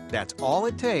 That's all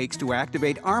it takes to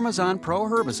activate Armazon Pro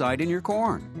herbicide in your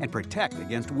corn and protect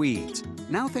against weeds.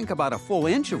 Now think about a full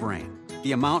inch of rain,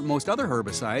 the amount most other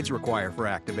herbicides require for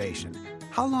activation.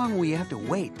 How long will you have to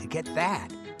wait to get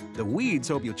that? The weeds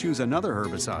hope you'll choose another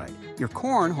herbicide. Your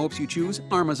corn hopes you choose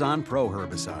Armazon Pro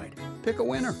herbicide. Pick a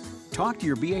winner. Talk to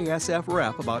your BASF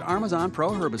rep about Armazon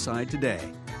Pro herbicide today.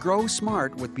 Grow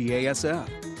smart with BASF.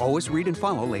 Always read and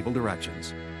follow label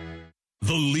directions.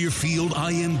 The Learfield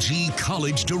IMG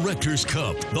College Directors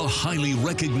Cup, the highly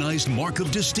recognized mark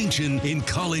of distinction in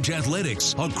college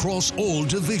athletics across all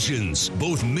divisions,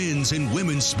 both men's and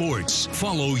women's sports.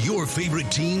 Follow your favorite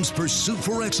team's pursuit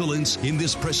for excellence in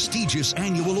this prestigious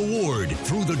annual award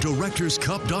through the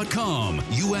directorscup.com,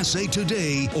 USA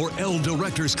Today, or L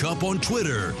Directors Cup on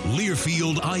Twitter.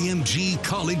 Learfield IMG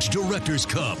College Directors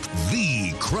Cup,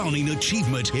 the crowning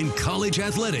achievement in college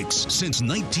athletics since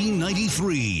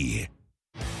 1993.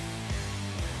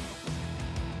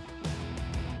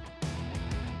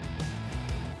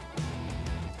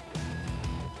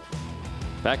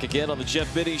 Back again on the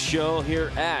Jeff Mittie Show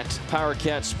here at Power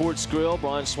Cat Sports Grill.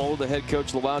 Brian Smoller, the head coach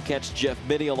of the Wildcats, Jeff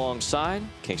Mittie alongside.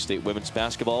 K-State women's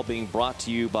basketball being brought to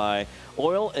you by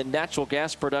oil and natural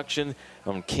gas production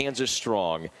from Kansas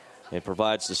Strong. It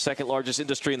provides the second largest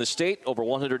industry in the state, over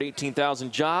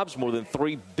 118,000 jobs, more than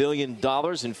 $3 billion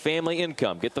in family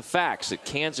income. Get the facts at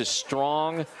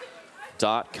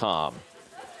kansasstrong.com.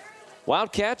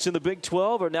 Wildcats in the Big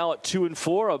 12 are now at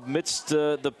 2-4 amidst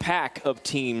the pack of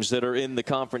teams that are in the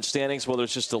conference standings. Well,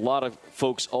 there's just a lot of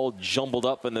folks all jumbled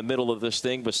up in the middle of this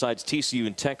thing besides TCU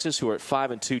and Texas, who are at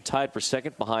 5-2, tied for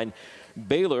second behind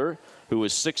Baylor, who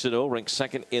is 6-0, ranked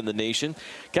second in the nation.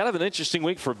 Kind of an interesting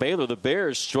week for Baylor. The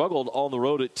Bears struggled on the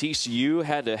road at TCU,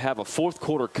 had to have a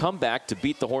fourth-quarter comeback to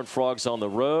beat the Horned Frogs on the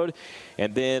road,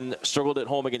 and then struggled at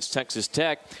home against Texas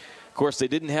Tech. Of course, they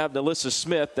didn't have Nalissa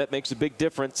Smith. That makes a big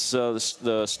difference.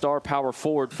 The star power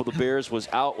forward for the Bears was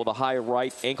out with a high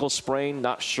right ankle sprain.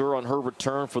 Not sure on her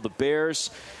return for the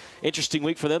Bears. Interesting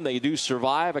week for them. They do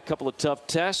survive a couple of tough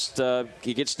tests.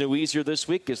 It gets no easier this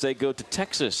week as they go to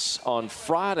Texas on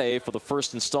Friday for the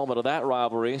first installment of that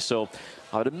rivalry. So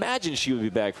I would imagine she would be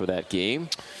back for that game.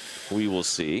 We will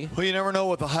see. Well, you never know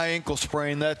with a high ankle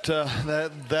sprain. That's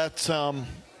and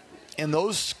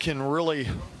those can really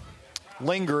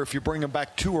linger if you bring them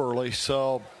back too early.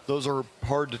 So those are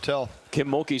hard to tell. Kim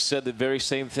Mulkey said the very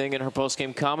same thing in her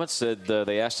postgame comments. Said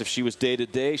they asked if she was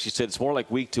day-to-day. She said it's more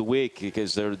like week-to-week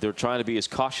because they're trying to be as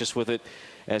cautious with it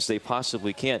as they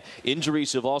possibly can.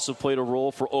 Injuries have also played a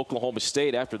role for Oklahoma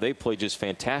State after they played just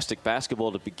fantastic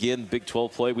basketball to begin Big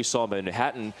 12 play. We saw them in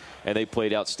Manhattan, and they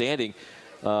played outstanding.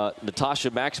 Natasha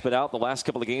Mack's been out the last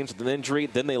couple of games with an injury.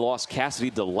 Then they lost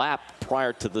Cassidy DeLapp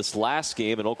prior to this last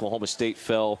game, and Oklahoma State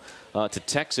fell to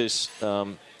Texas.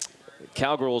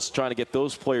 Cowgirls trying to get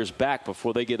those players back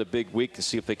before they get a big week to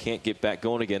see if they can't get back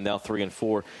going again. Now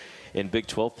 3-4 in Big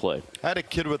 12 play. I had a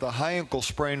kid with a high ankle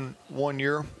sprain one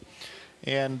year,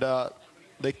 and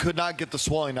they could not get the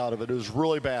swelling out of it. It was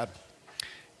really bad.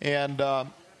 And I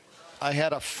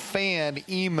had a fan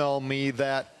email me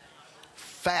that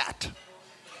fat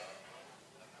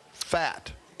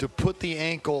to put the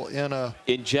ankle in a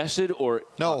ingested or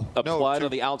applied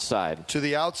on the outside. To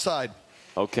the outside.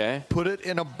 Okay. Put it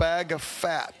in a bag of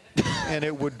fat, and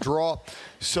it would draw.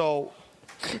 So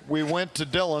we went to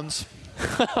Dillon's,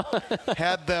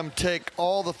 had them take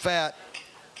all the fat,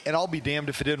 and I'll be damned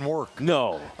if it didn't work.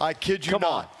 No. I kid you Come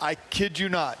not. on. I kid you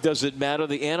not. Does it matter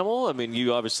the animal? I mean,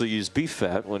 you obviously use beef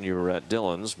fat when you were at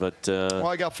Dillon's, but... Well,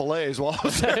 I got fillets while I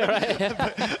was there.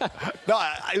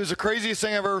 No, it was the craziest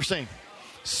thing I've ever seen.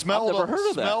 Smelled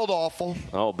awful.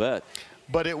 I'll bet.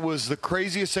 But it was the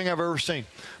craziest thing I've ever seen.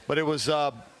 But it was...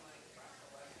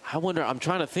 I wonder, I'm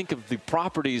trying to think of the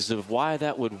properties of why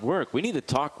that would work. We need to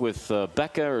talk with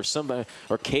Becca or somebody,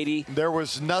 or Katie. There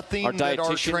was nothing our that our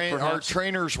dietitian,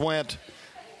 trainers went,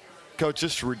 Coach,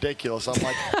 this is ridiculous.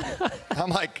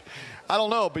 I'm like, I don't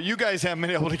know, but you guys haven't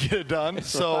been able to get it done.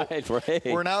 So right.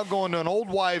 We're now going to an old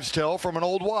wives' tale from an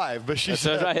old wife. But she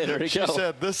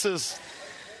said, this is,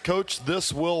 Coach,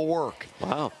 this will work.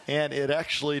 Wow. And it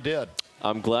actually did.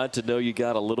 I'm glad to know you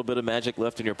got a little bit of magic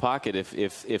left in your pocket.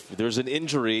 If there's an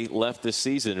injury left this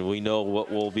season, we know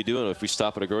what we'll be doing if we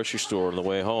stop at a grocery store on the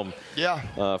way home.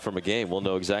 Yeah. From a game, we'll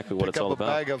know exactly what it's all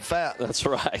about. Pick up a bag of fat. That's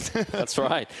right. That's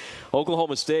right.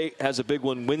 Oklahoma State has a big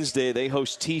one Wednesday. They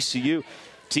host TCU.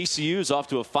 TCU is off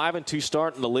to a 5-2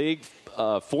 start in the league.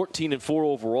 14-4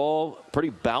 overall, pretty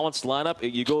balanced lineup.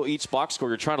 You go each box score,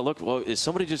 you're trying to look, well, is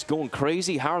somebody just going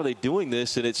crazy? How are they doing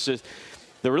this? And it's just,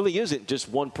 there really isn't just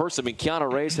one person. I mean,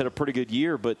 Kiana Reyes had a pretty good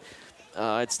year, but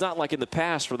it's not like in the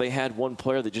past where they had one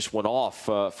player that just went off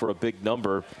for a big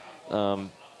number.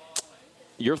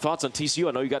 Your thoughts on TCU?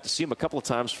 I know you got to see them a couple of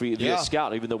times via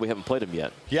scout, even though we haven't played them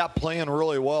yet. Yeah, playing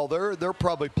really well. They're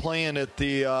probably playing at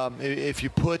the if you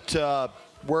put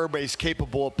where everybody's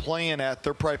capable of playing at,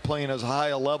 they're probably playing as high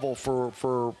a level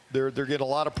for they're getting a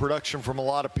lot of production from a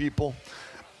lot of people.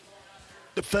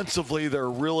 Defensively, they're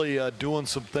really doing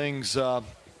some things,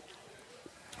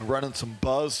 running some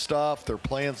buzz stuff. They're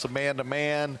playing some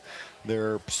man-to-man.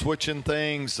 They're switching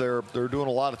things. They're doing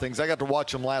a lot of things. I got to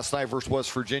watch them last night versus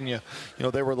West Virginia. You know,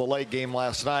 they were the late game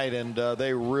last night, and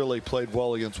they really played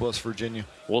well against West Virginia.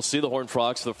 We'll see the Horned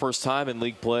Frogs for the first time in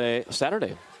league play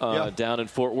Saturday down in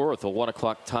Fort Worth. A 1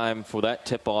 o'clock time for that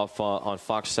tip-off on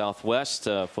Fox Southwest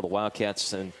for the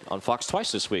Wildcats, and on Fox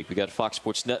twice this week. We got Fox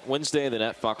Sports Net Wednesday, and then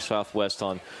at Fox Southwest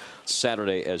on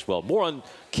Saturday as well. More on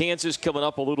Kansas coming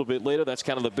up a little bit later. That's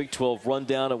kind of the Big 12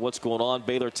 rundown of what's going on.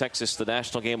 Baylor, Texas, the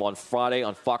national game on Friday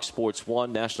on Fox Sports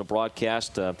 1, national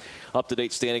broadcast.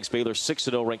 Up-to-date standings, Baylor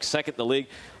 6-0, ranked second in the league.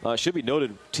 Should be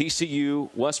noted, TCU,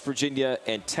 West Virginia,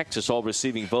 and Texas all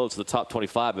receiving votes in the top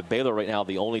 25, but Baylor right now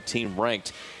the only team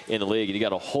ranked in the league. And you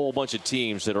got a whole bunch of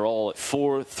teams that are all at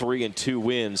 4, 3, and 2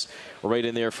 wins, right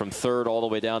in there from 3rd all the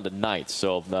way down to 9th.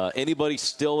 So anybody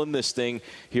still in this thing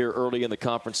here early in the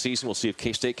conference season, we'll see if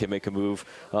K-State can make a move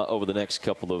over the next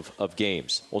couple of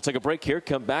games. We'll take a break here,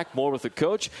 come back more with the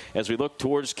coach as we look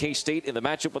towards K-State in the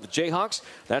matchup with the Jayhawks.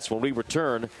 That's when we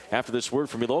return after this word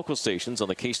from your local stations on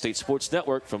the K-State Sports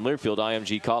Network from Learfield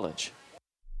IMG College.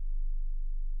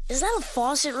 Is that a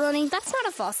faucet running? That's not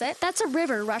a faucet. That's a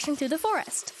river rushing through the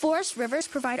forest. Forest rivers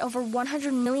provide over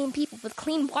 100 million people with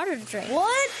clean water to drink.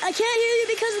 What? I can't hear you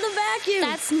because of the vacuum.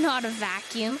 That's not a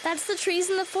vacuum. That's the trees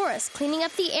in the forest cleaning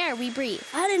up the air we breathe.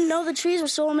 I didn't know the trees were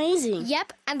so amazing.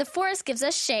 Yep, and the forest gives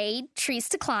us shade, trees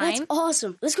to climb. That's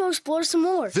awesome. Let's go explore some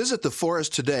more. Visit the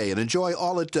forest today and enjoy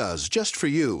all it does, just for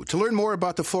you. To learn more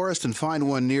about the forest and find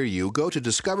one near you, go to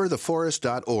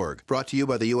discovertheforest.org. Brought to you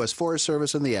by the U.S. Forest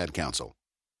Service and the Ad Council.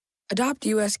 Adopt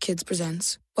U.S. Kids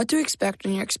presents What to Expect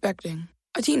When You're Expecting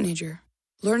a Teenager.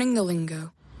 Learning the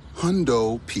lingo.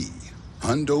 Hundo P.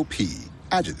 Hundo P.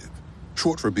 Adjective.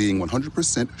 Short for being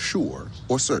 100% sure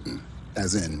or certain.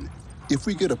 As in, if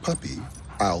we get a puppy,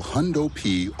 I'll Hundo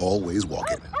P always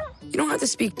walk it. You don't have to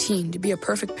speak teen to be a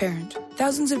perfect parent.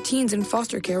 Thousands of teens in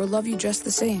foster care will love you just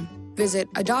the same.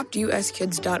 Visit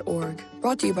adoptuskids.org.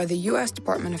 Brought to you by the U.S.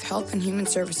 Department of Health and Human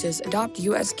Services, Adopt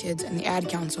U.S. Kids, and the Ad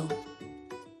Council.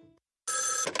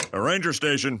 A ranger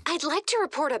station. I'd like to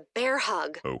report a bear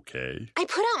hug. Okay. I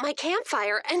put out my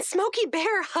campfire and Smokey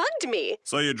Bear hugged me.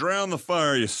 So you drowned the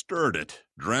fire, you stirred it,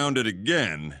 drowned it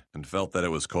again, and felt that it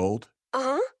was cold?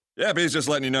 Uh-huh. Yeah, but he's just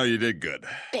letting you know you did good.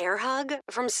 Bear hug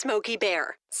from Smokey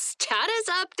Bear. Status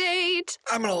update.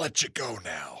 I'm gonna let you go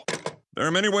now. There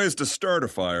are many ways to start a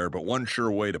fire, but one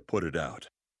sure way to put it out.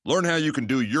 Learn how you can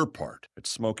do your part at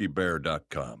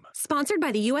SmokeyBear.com. Sponsored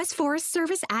by the U.S. Forest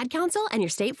Service, Ad Council, and your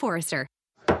state forester.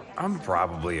 I'm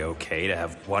probably okay to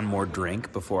have one more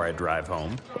drink before I drive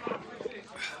home.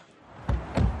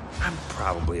 I'm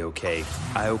probably okay.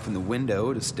 I open the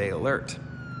window to stay alert.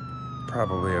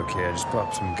 Probably okay. I just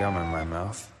popped some gum in my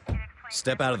mouth.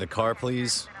 Step out of the car,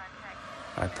 please.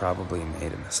 I probably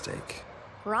made a mistake.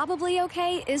 Probably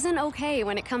okay isn't okay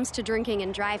when it comes to drinking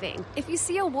and driving. If you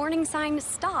see a warning sign,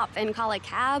 stop and call a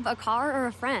cab, a car, or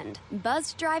a friend.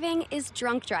 Buzzed driving is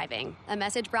drunk driving. A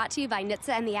message brought to you by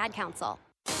NHTSA and the Ad Council.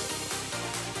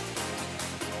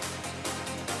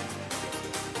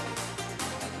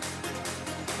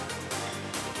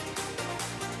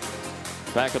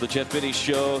 Back on the Jeff Mittie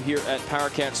Show here at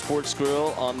PowerCat Sports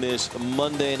Grill on this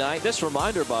Monday night. This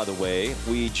reminder, by the way,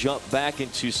 we jump back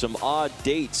into some odd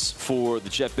dates for the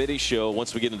Jeff Mittie Show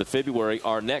once we get into February.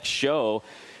 Our next show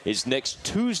is next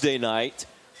Tuesday night,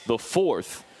 the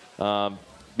 4th,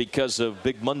 because of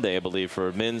Big Monday, I believe,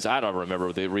 for men's. I don't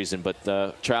remember the reason,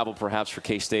 but travel perhaps for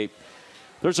K-State.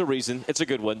 There's a reason. It's a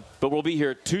good one. But we'll be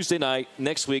here Tuesday night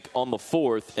next week on the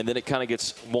 4th, and then it kind of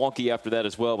gets wonky after that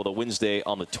as well with a Wednesday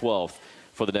on the 12th.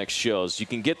 For the next shows. You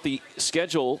can get the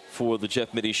schedule for the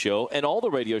Jeff Mittie Show and all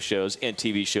the radio shows and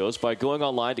TV shows by going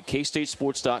online to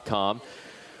kstatesports.com.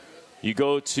 You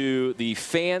go to the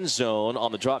fan zone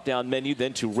on the drop-down menu,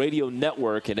 then to Radio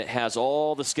Network, and it has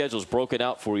all the schedules broken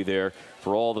out for you there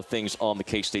for all the things on the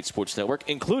K-State Sports Network,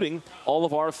 including all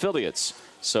of our affiliates.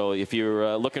 So if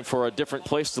you're looking for a different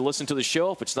place to listen to the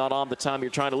show, if it's not on the time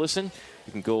you're trying to listen,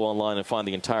 you can go online and find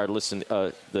the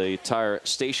entire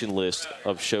station list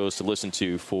of shows to listen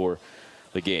to for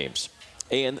the games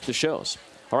and the shows.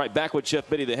 All right, back with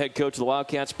Jeff Mittie, the head coach of the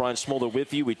Wildcats. Brian Smolder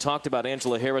with you. We talked about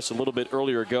Angela Harris a little bit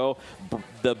earlier ago.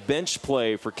 The bench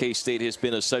play for K-State has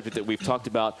been a subject that we've talked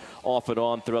about off and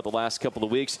on throughout the last couple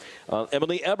of weeks.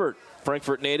 Emily Ebert,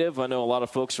 Frankfort native. I know a lot of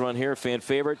folks around here, fan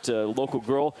favorite, local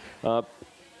girl.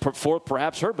 For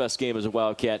perhaps her best game as a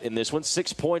Wildcat in this one.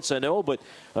 6 points, I know, but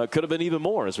could have been even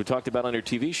more, as we talked about on your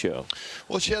TV show.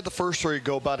 Well, she had the first three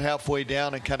go about halfway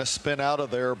down and kind of spin out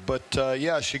of there. But,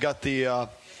 yeah, she got the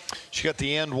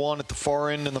end one at the far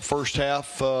end in the first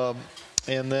half,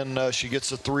 and then she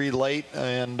gets a three late.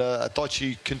 And I thought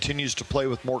she continues to play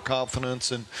with more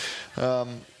confidence. And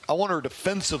I want her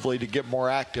defensively to get more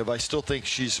active. I still think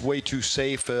she's way too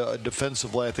safe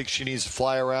defensively. I think she needs to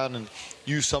fly around and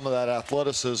use some of that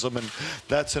athleticism, and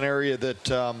that's an area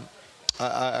that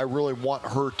I really want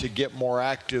her to get more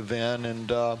active in. And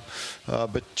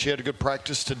but she had a good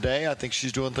practice today. I think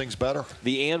she's doing things better.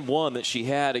 The and one that she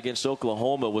had against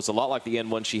Oklahoma was a lot like the and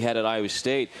one she had at Iowa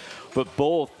State, but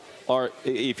both are,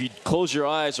 if you close your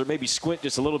eyes or maybe squint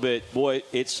just a little bit, boy,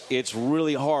 it's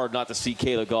really hard not to see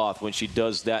Kayla Goff when she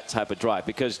does that type of drive,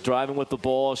 because driving with the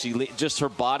ball, just her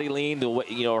body lean,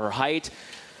 her height,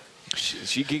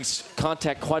 she gets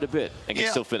contact quite a bit and can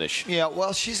still finish. Yeah,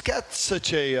 well, she's got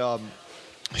such a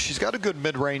she's got a good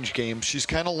mid-range game. She's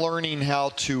kind of learning how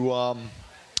to,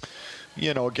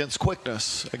 against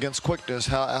quickness,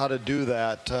 how to do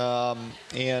that.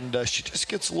 And she just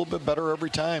gets a little bit better every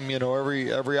time,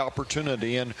 every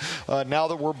opportunity. And now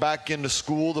that we're back into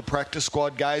school, the practice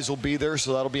squad guys will be there,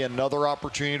 so that'll be another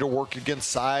opportunity to work against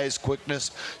size,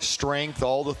 quickness, strength,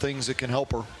 all the things that can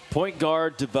help her. Point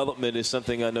guard development is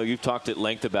something I know you've talked at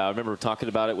length about. I remember talking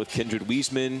about it with Kindred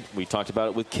Wiesman. We talked about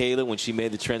it with Kayla when she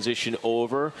made the transition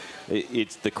over.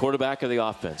 It's the quarterback of the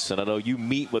offense. And I know you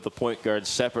meet with the point guard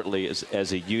separately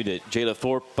as a unit. Jayla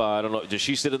Thorpe, I don't know, does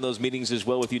she sit in those meetings as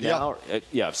well with you now?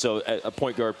 Yeah, so a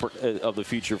point guard of the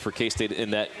future for K-State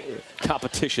in that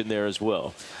competition there as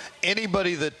well.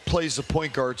 Anybody that plays the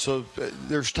point guard, so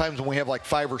there's times when we have like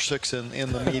 5 or 6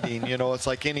 in the meeting. It's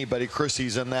like anybody.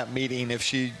 Chrissy's in that meeting if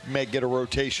she may get a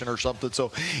rotation or something.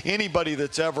 So anybody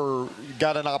that's ever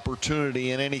got an opportunity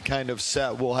in any kind of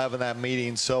set will have in that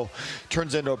meeting. So it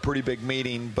turns into a pretty big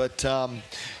meeting. But,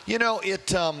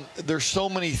 there's so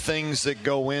many things that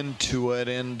go into it,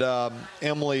 and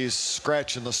Emily's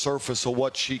scratching the surface of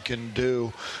what she can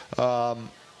do. The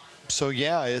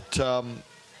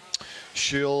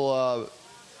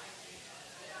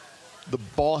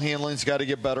ball handling's got to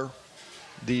get better.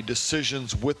 The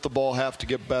decisions with the ball have to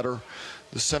get better.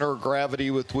 The center of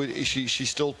gravity she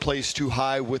still plays too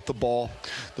high with the ball.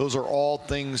 Those are all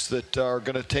things that are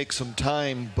going to take some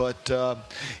time. But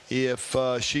if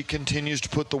she continues to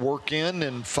put the work in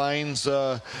and finds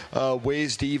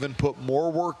ways to even put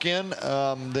more work in,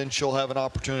 then she'll have an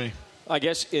opportunity. I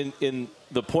guess in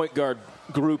the point guard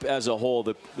group as a whole,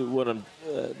 the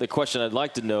question I'd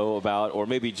like to know about, or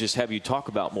maybe just have you talk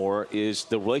about more, is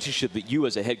the relationship that you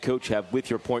as a head coach have with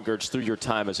your point guards through your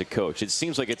time as a coach. It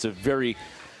seems like it's a very,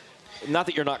 not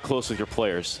that you're not close with your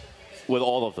players, with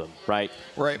all of them, right?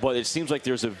 Right. But it seems like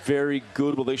there's a very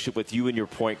good relationship with you and your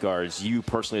point guards, you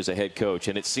personally as a head coach,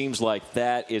 and it seems like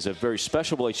that is a very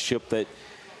special relationship that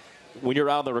when you're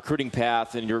out on the recruiting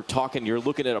path and you're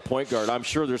looking at a point guard, I'm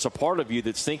sure there's a part of you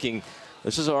that's thinking,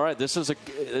 this is all right. This is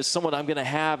someone I'm going to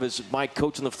have as my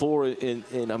coach on the floor, and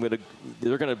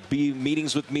they're going to be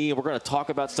meetings with me, and we're going to talk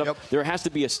about stuff. Yep. There has to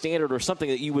be a standard or something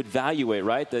that you would evaluate,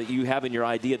 right, that you have in your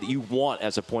idea that you want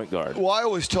as a point guard. Well, I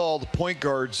always tell all the point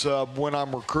guards when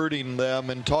I'm recruiting them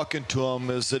and talking to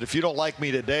them is that if you don't like me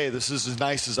today, this is as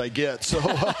nice as I get. So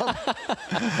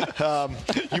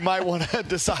you might want to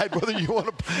decide whether you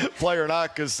want to play or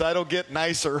not, because I don't get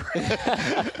nicer.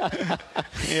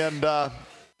 And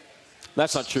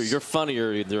that's not true. You're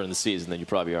funnier during the season than you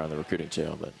probably are on the recruiting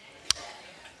channel, but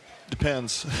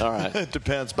depends. All right. It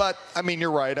depends. But,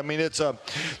 you're right. it's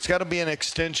got to be an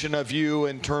extension of you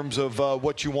in terms of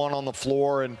what you want on the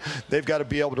floor, and they've got to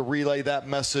be able to relay that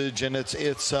message. And it's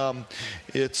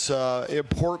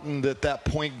important that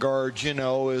point guard,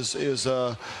 has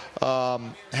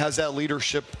that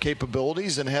leadership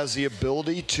capabilities and has the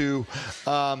ability to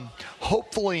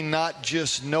hopefully not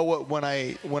just know it when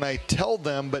I tell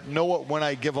them, but know it when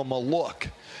I give them a look.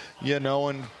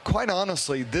 And quite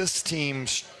honestly, this team,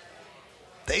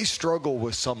 they struggle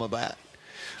with some of that.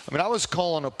 I was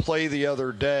calling a play the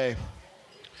other day,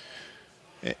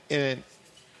 and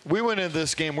we went into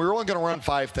this game, we were only going to run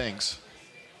 5 things.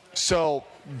 So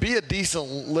be a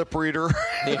decent lip reader.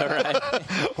 Yeah,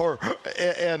 right.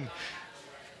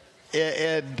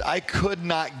 And I could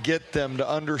not get them to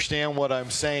understand what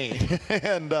I'm saying.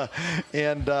 and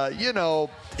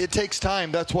it takes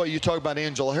time. That's why you talk about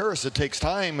Angela Harris. It takes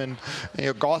time, and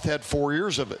Goth had 4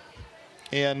 years of it.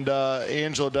 And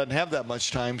Angela doesn't have that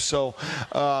much time. So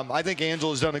I think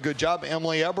Angela's done a good job.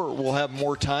 Emily Ebert will have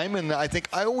more time. And I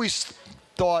always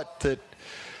thought that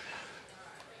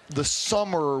the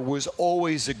summer was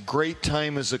always a great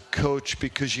time as a coach,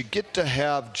 because you get to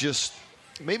have just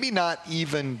maybe not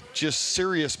even just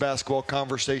serious basketball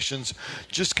conversations,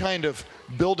 just kind of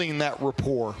building that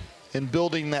rapport and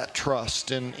building that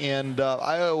trust. And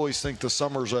I always think the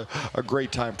summer's a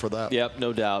great time for that. Yep,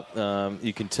 no doubt.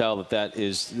 You can tell that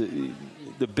is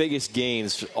the biggest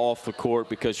gains off the court,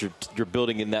 because you're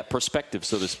building in that perspective,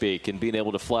 so to speak, and being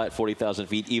able to fly at 40,000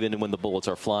 feet even when the bullets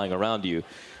are flying around you,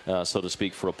 so to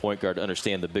speak, for a point guard to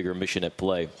understand the bigger mission at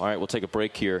play. All right, we'll take a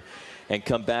break here and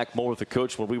come back more with the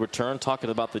coach when we return, talking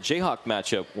about the Jayhawk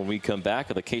matchup when we come back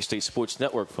on the K-State Sports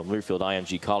Network from Learfield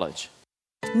IMG College.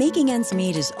 Making ends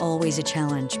meet is always a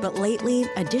challenge, but lately,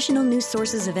 additional new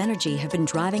sources of energy have been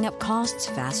driving up costs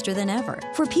faster than ever.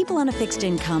 For people on a fixed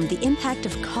income, the impact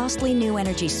of costly new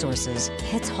energy sources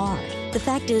hits hard. The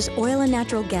fact is, oil and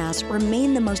natural gas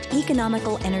remain the most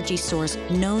economical energy source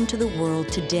known to the world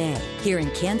today. Here in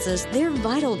Kansas, they're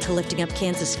vital to lifting up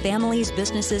Kansas families,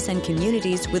 businesses, and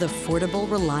communities with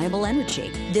affordable, reliable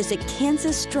energy. Visit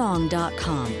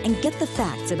kansasstrong.com and get the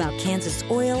facts about Kansas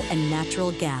oil and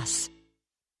natural gas.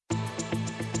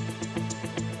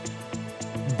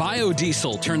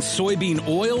 Biodiesel turns soybean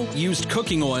oil, used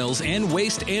cooking oils, and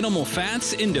waste animal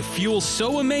fats into fuel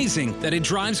so amazing that it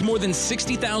drives more than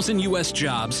 60,000 U.S.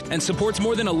 jobs and supports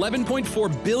more than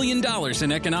 $11.4 billion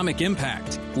in economic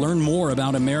impact. Learn more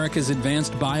about America's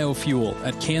advanced biofuel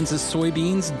at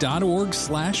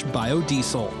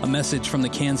kansassoybeans.org/biodiesel. A message from the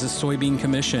Kansas Soybean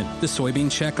Commission, the Soybean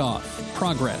Checkoff.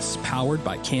 Progress powered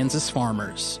by Kansas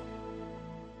farmers.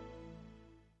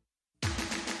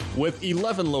 With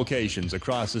 11 locations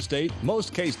across the state,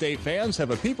 most K-State fans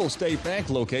have a People's State Bank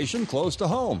location close to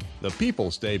home. The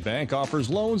People's State Bank offers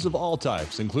loans of all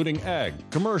types, including ag,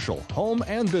 commercial, home,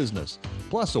 and business,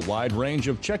 plus a wide range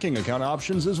of checking account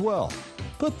options as well.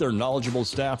 Put their knowledgeable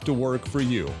staff to work for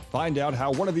you. Find out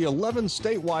how one of the 11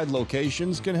 statewide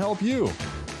locations can help you.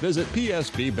 Visit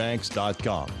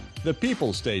psbbanks.com. The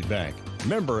People's State Bank,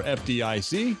 member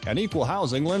FDIC, and equal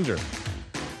housing lender.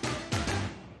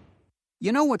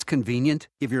 You know what's convenient?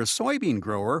 If you're a soybean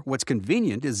grower, what's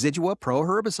convenient is Zidua Pro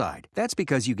herbicide. That's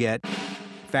because you get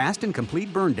fast and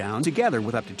complete burn down together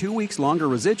with up to 2 weeks longer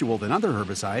residual than other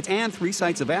herbicides and 3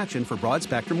 sites of action for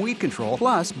broad-spectrum weed control,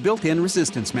 plus built-in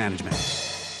resistance management.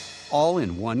 All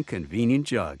in one convenient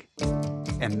jug.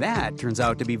 And that turns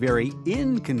out to be very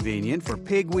inconvenient for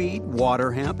pigweed,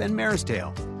 water hemp, and mare's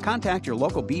tail. Contact your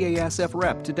local BASF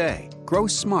rep today. Grow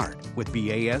smart with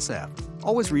BASF.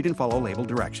 Always read and follow label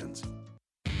directions.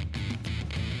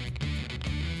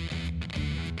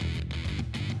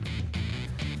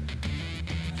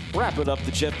 Wrapping up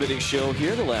the Jeff Mittie Show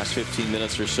here, the last 15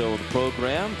 minutes or so of the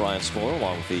program. Brian Smoller,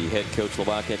 along with the head coach of the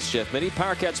Wildcats, Jeff Mittie.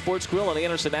 PowerCat Sports Grill on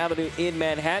Anderson Avenue in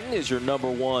Manhattan is your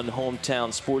 #1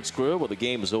 hometown sports grill, where the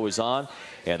game is always on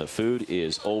and the food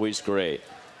is always great.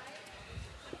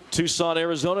 Tucson,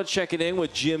 Arizona, checking in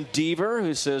with Jim Deaver,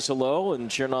 who says hello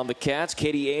and cheering on the Cats.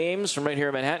 Katie Ames from right here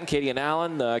in Manhattan. Katie and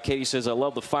Allen. Katie says, I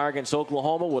love the Fire against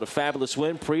Oklahoma. What a fabulous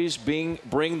win. Please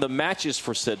bring the matches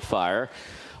for said Fire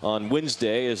on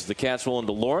Wednesday as the Cats roll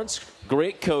into Lawrence.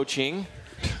 Great coaching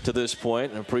to this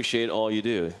point, and appreciate all you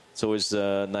do. It's always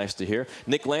nice to hear.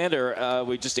 Nick Lander,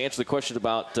 we just answered the question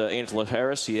about Angela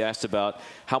Harris. He asked about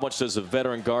how much does a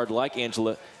veteran guard like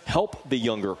Angela help the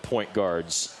younger point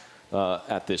guards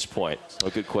at this point. A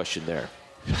good question there.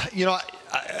 You know,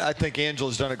 I think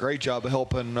Angela's done a great job of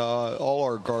helping all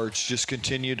our guards just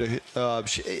continue to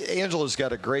Angela's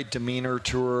got a great demeanor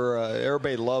to her.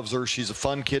 Everybody loves her. She's a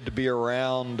fun kid to be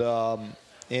around.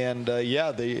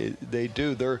 Yeah, they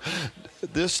do.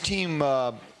 This team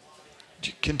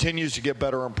continues to get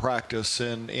better in practice,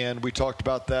 and we talked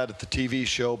about that at the TV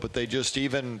show, but they just,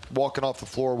 even walking off the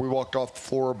floor, we walked off the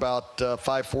floor about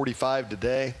 5:45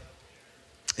 today,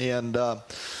 and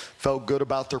felt good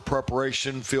about their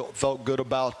preparation, felt good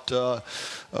about the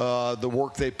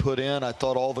work they put in. I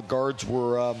thought all the guards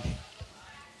were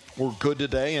good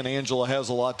today, and Angela has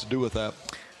a lot to do with that.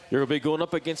 You're going to be going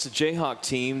up against a Jayhawk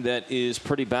team that is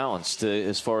pretty balanced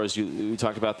as far as we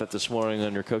talked about that this morning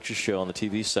on your coach's show on the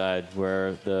TV side,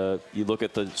 where you look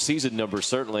at the season numbers.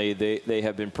 Certainly they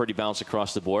have been pretty balanced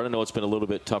across the board. I know it's been a little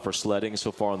bit tougher sledding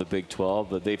so far in the Big 12,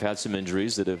 but they've had some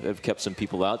injuries that have kept some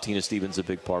people out. Tina Stevens a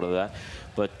big part of that.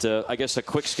 But I guess a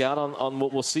quick scout on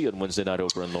what we'll see on Wednesday night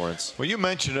over in Lawrence. Well, you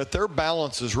mentioned it. Their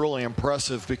balance is really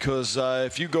impressive because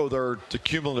if you go the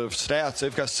cumulative stats,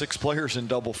 they've got 6 players in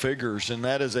double figures, and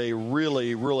that is a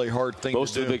really, really hard thing to do.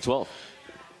 Most of the Big 12.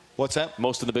 What's that?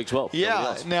 Most of the Big 12.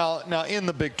 Yeah. Now in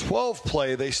the Big 12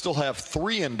 play, they still have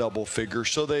 3 in double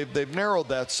figures, so they've narrowed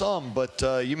that some. But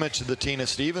you mentioned the Tina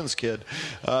Stevens kid.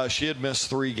 She had missed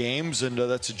 3 games, and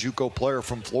that's a JUCO player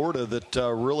from Florida that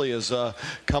really is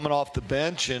coming off the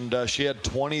bench. And she had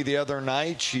 20 the other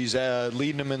night. She's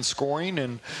leading them in scoring,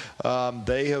 and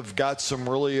they have got some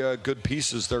really good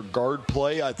pieces. Their guard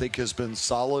play, I think, has been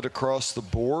solid across the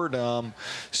board.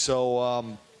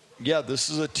 Yeah, this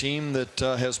is a team that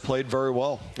has played very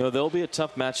well. They'll be a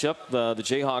tough matchup. The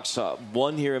Jayhawks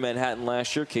won here in Manhattan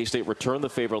last year. K-State returned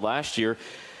the favor last year.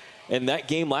 And that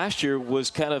game last year was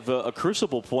kind of a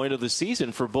crucible point of the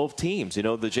season for both teams. You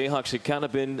know, the Jayhawks had kind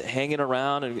of been hanging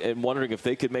around and wondering if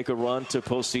they could make a run to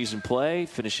postseason play,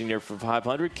 finishing there for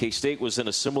 500. K-State was in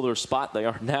a similar spot they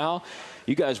are now.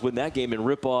 You guys win that game and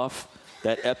rip off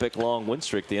that epic long win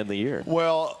streak at the end of the year.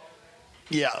 Well,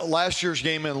 yeah, last year's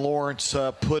game in Lawrence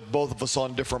put both of us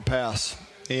on different paths.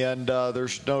 And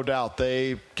there's no doubt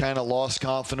they kind of lost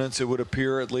confidence, it would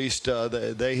appear. At least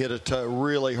they hit a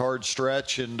really hard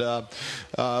stretch, and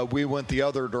we went the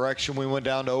other direction. We went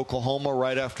down to Oklahoma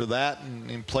right after that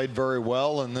and played very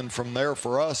well. And then from there,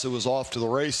 for us, it was off to the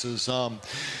races.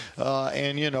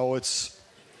 And, you know,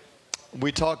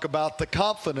 we talk about the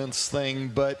confidence thing,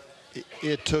 but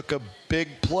it took a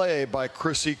big play by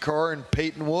Chrissy Carr and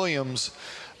Peyton Williams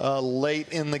late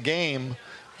in the game.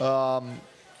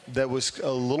 That was a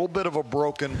little bit of a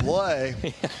broken play,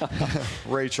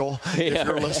 Rachel, if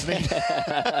you're listening.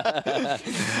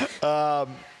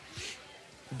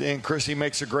 And Chrissy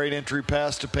makes a great entry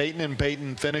pass to Peyton, and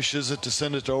Peyton finishes it to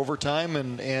send it to overtime,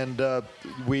 and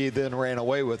we then ran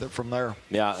away with it from there.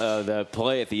 Yeah, the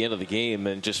play at the end of the game,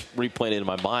 and just replaying it in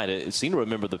my mind, it seemed to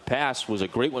remember the pass was a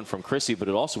great one from Chrissy, but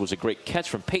it also was a great catch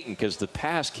from Peyton, because the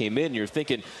pass came in, you're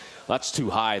thinking, that's too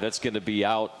high. That's going to be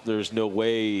out. There's no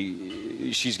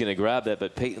way she's going to grab that.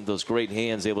 But Peyton, those great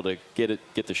hands, able to get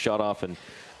the shot off and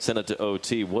send it to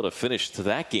OT. What a finish to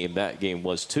that game. That game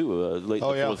was too late in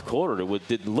the fourth quarter. It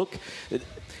didn't look.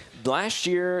 Last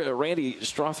year, Randy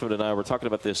Strothman and I were talking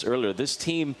about this earlier. This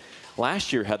team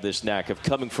last year had this knack of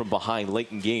coming from behind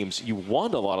late in games. You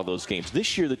won a lot of those games.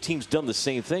 This year, the team's done the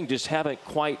same thing. Just haven't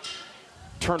quite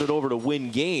turned it over to win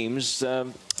games.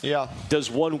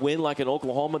 Does one win like in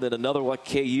Oklahoma, then another like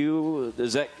KU?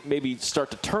 Does that maybe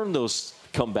start to turn those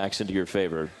comebacks into your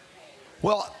favor?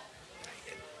 Well,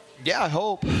 yeah, I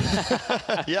hope.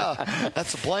 Yeah,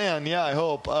 that's the plan. Yeah, I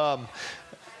hope.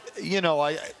 You know,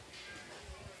 I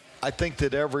think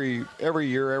that every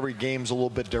year, every game's a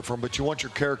little bit different, but you want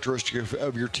your characteristic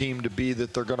of your team to be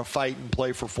that they're going to fight and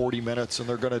play for 40 minutes, and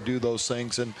they're going to do those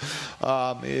things and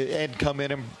come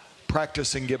in and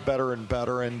practice and get better and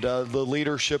better. And the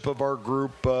leadership of our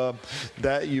group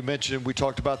that you mentioned, we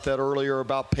talked about that earlier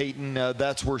about Peyton.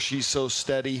 That's where she's so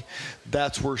steady.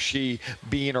 That's where she,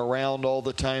 being around all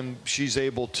the time, she's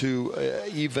able to,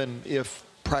 even if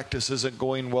practice isn't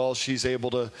going well, she's able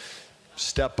to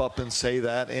step up and say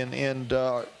that. And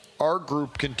our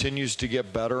group continues to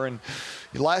get better. And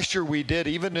last year we did,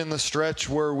 even in the stretch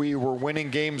where we were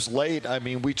winning games late. I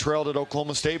mean, we trailed at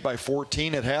Oklahoma State by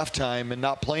 14 at halftime and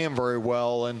not playing very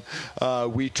well. And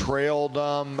we trailed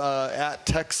at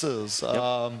Texas.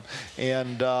 I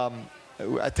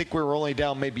think we were only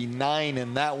down maybe 9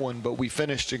 in that one, but we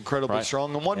finished incredibly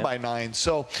strong and won by 9.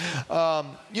 So,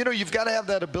 you know, you've got to have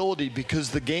that ability, because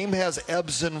the game has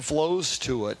ebbs and flows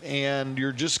to it. And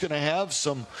you're just going to have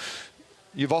some.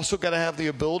 You've also got to have the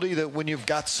ability that when you've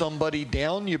got somebody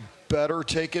down, you better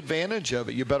take advantage of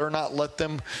it. You better not let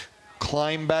them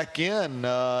climb back in.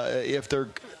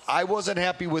 I wasn't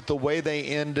happy with the way they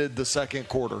ended the second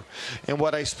quarter. And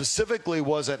what I specifically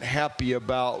wasn't happy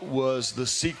about was the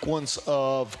sequence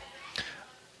of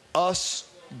us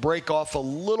break off a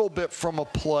little bit from a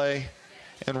play,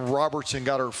 and Robertson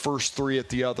got her first 3 at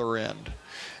the other end.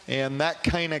 And that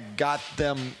kind of got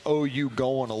them OU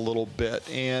going a little bit.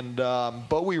 And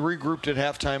but we regrouped at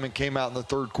halftime and came out in the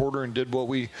third quarter and did what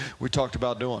we talked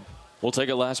about doing. We'll take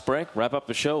a last break, wrap up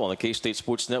the show on the K-State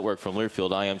Sports Network from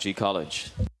Learfield IMG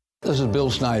College. This is Bill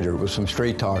Snyder with some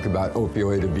straight talk about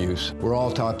opioid abuse. We're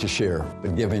all taught to share,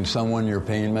 but giving someone your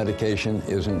pain medication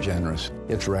isn't generous.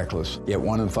 It's reckless. Yet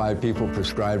 1 in 5 people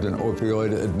prescribed an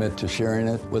opioid admit to sharing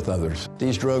it with others.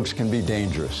 These drugs can be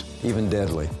dangerous, even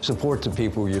deadly. Support the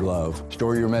people you love.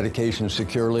 Store your medication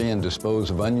securely and dispose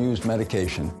of unused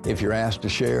medication. If you're asked to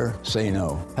share, say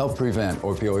no. Help prevent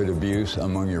opioid abuse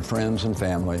among your friends and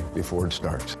family before it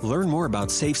starts. Learn more about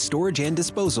safe storage and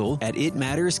disposal at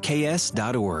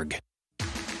itmattersks.org.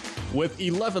 With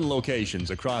 11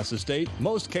 locations across the state,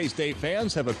 most K-State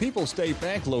fans have a People's State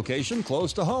Bank location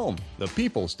close to home. The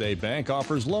People's State Bank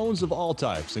offers loans of all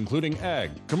types, including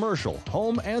ag, commercial,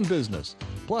 home, and business,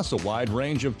 plus a wide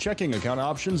range of checking account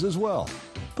options as well.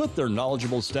 Put their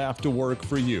knowledgeable staff to work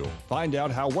for you. Find out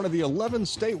how one of the 11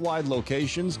 statewide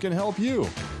locations can help you.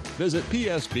 Visit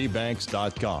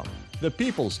psbbanks.com. The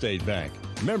People's State Bank,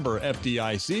 member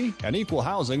FDIC, and equal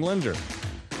housing lender.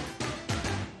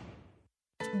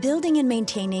 Building and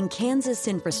maintaining Kansas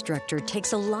infrastructure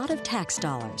takes a lot of tax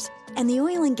dollars, and the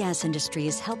oil and gas industry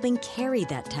is helping carry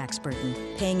that tax burden,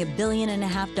 paying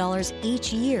 $1.5 billion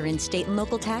each year in state and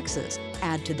local taxes.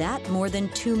 Add to that more than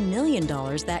 $2 million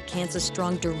that Kansas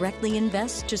Strong directly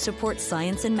invests to support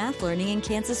science and math learning in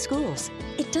Kansas schools.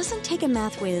 It doesn't take a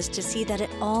math whiz to see that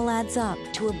it all adds up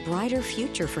to a brighter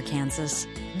future for Kansas.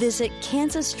 Visit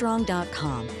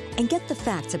kansasstrong.com and get the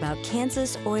facts about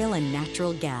Kansas oil and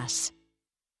natural gas.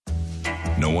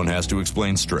 No one has to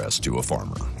explain stress to a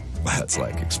farmer. That's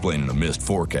like explaining a missed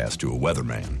forecast to a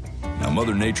weatherman. Now,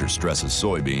 Mother Nature stresses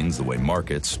soybeans the way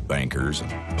markets, bankers,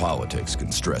 and politics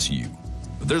can stress you.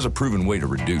 But there's a proven way to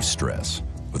reduce stress.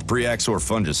 With Preaxor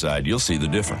fungicide, you'll see the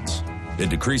difference.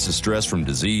 It decreases stress from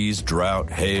disease, drought,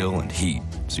 hail, and heat,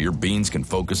 so your beans can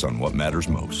focus on what matters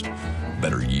most: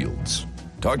 better yields.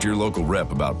 Talk to your local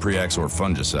rep about Preaxor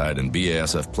fungicide and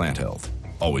BASF plant health.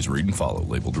 Always read and follow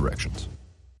label directions.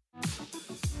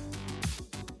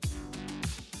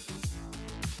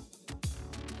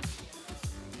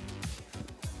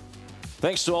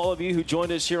 Thanks to all of you who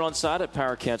joined us here on site at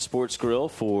PowerCat Sports Grill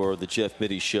for the Jeff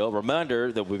Mittie Show.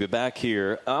 Reminder that we'll be back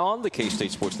here on the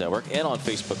K-State Sports Network and on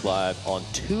Facebook Live on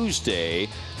Tuesday,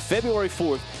 February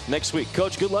 4th next week.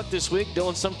 Coach, good luck this week.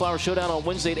 Dylan Sunflower Showdown on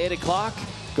Wednesday at 8 o'clock.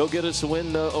 Go get us a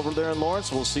win over there in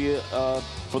Lawrence. We'll see you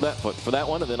for that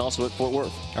one, and then also at Fort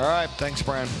Worth. All right. Thanks,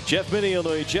 Brian. Jeff Mittie on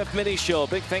the Jeff Mittie Show.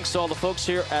 Big thanks to all the folks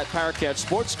here at PowerCat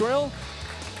Sports Grill.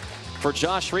 For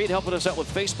Josh Reed helping us out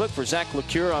with Facebook, for Zach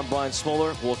LeCure, I'm Brian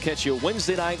Smoller. We'll catch you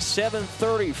Wednesday night,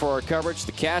 7:30 for our coverage.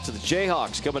 The Cats and the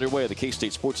Jayhawks coming your way at the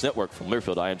K-State Sports Network from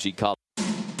Learfield IMG College.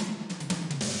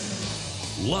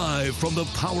 Live from the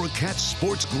PowerCat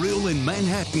Sports Grill in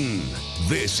Manhattan,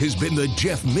 this has been the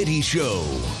Jeff Mittie Show.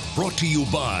 Brought to you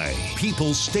by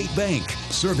People's State Bank,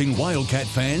 serving Wildcat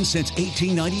fans since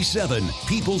 1897.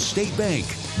 People's State Bank,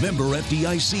 member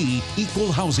FDIC,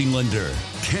 equal housing lender.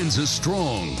 Kansas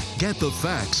Strong. Get the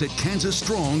facts at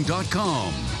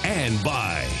kansasstrong.com. And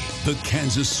by the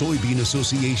Kansas Soybean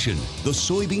Association, the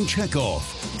Soybean Checkoff.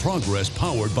 Progress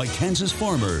powered by Kansas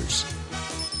farmers.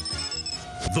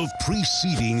 The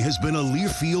preceding has been a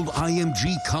Learfield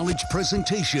IMG College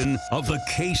presentation of the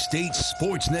K-State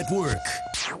Sports Network.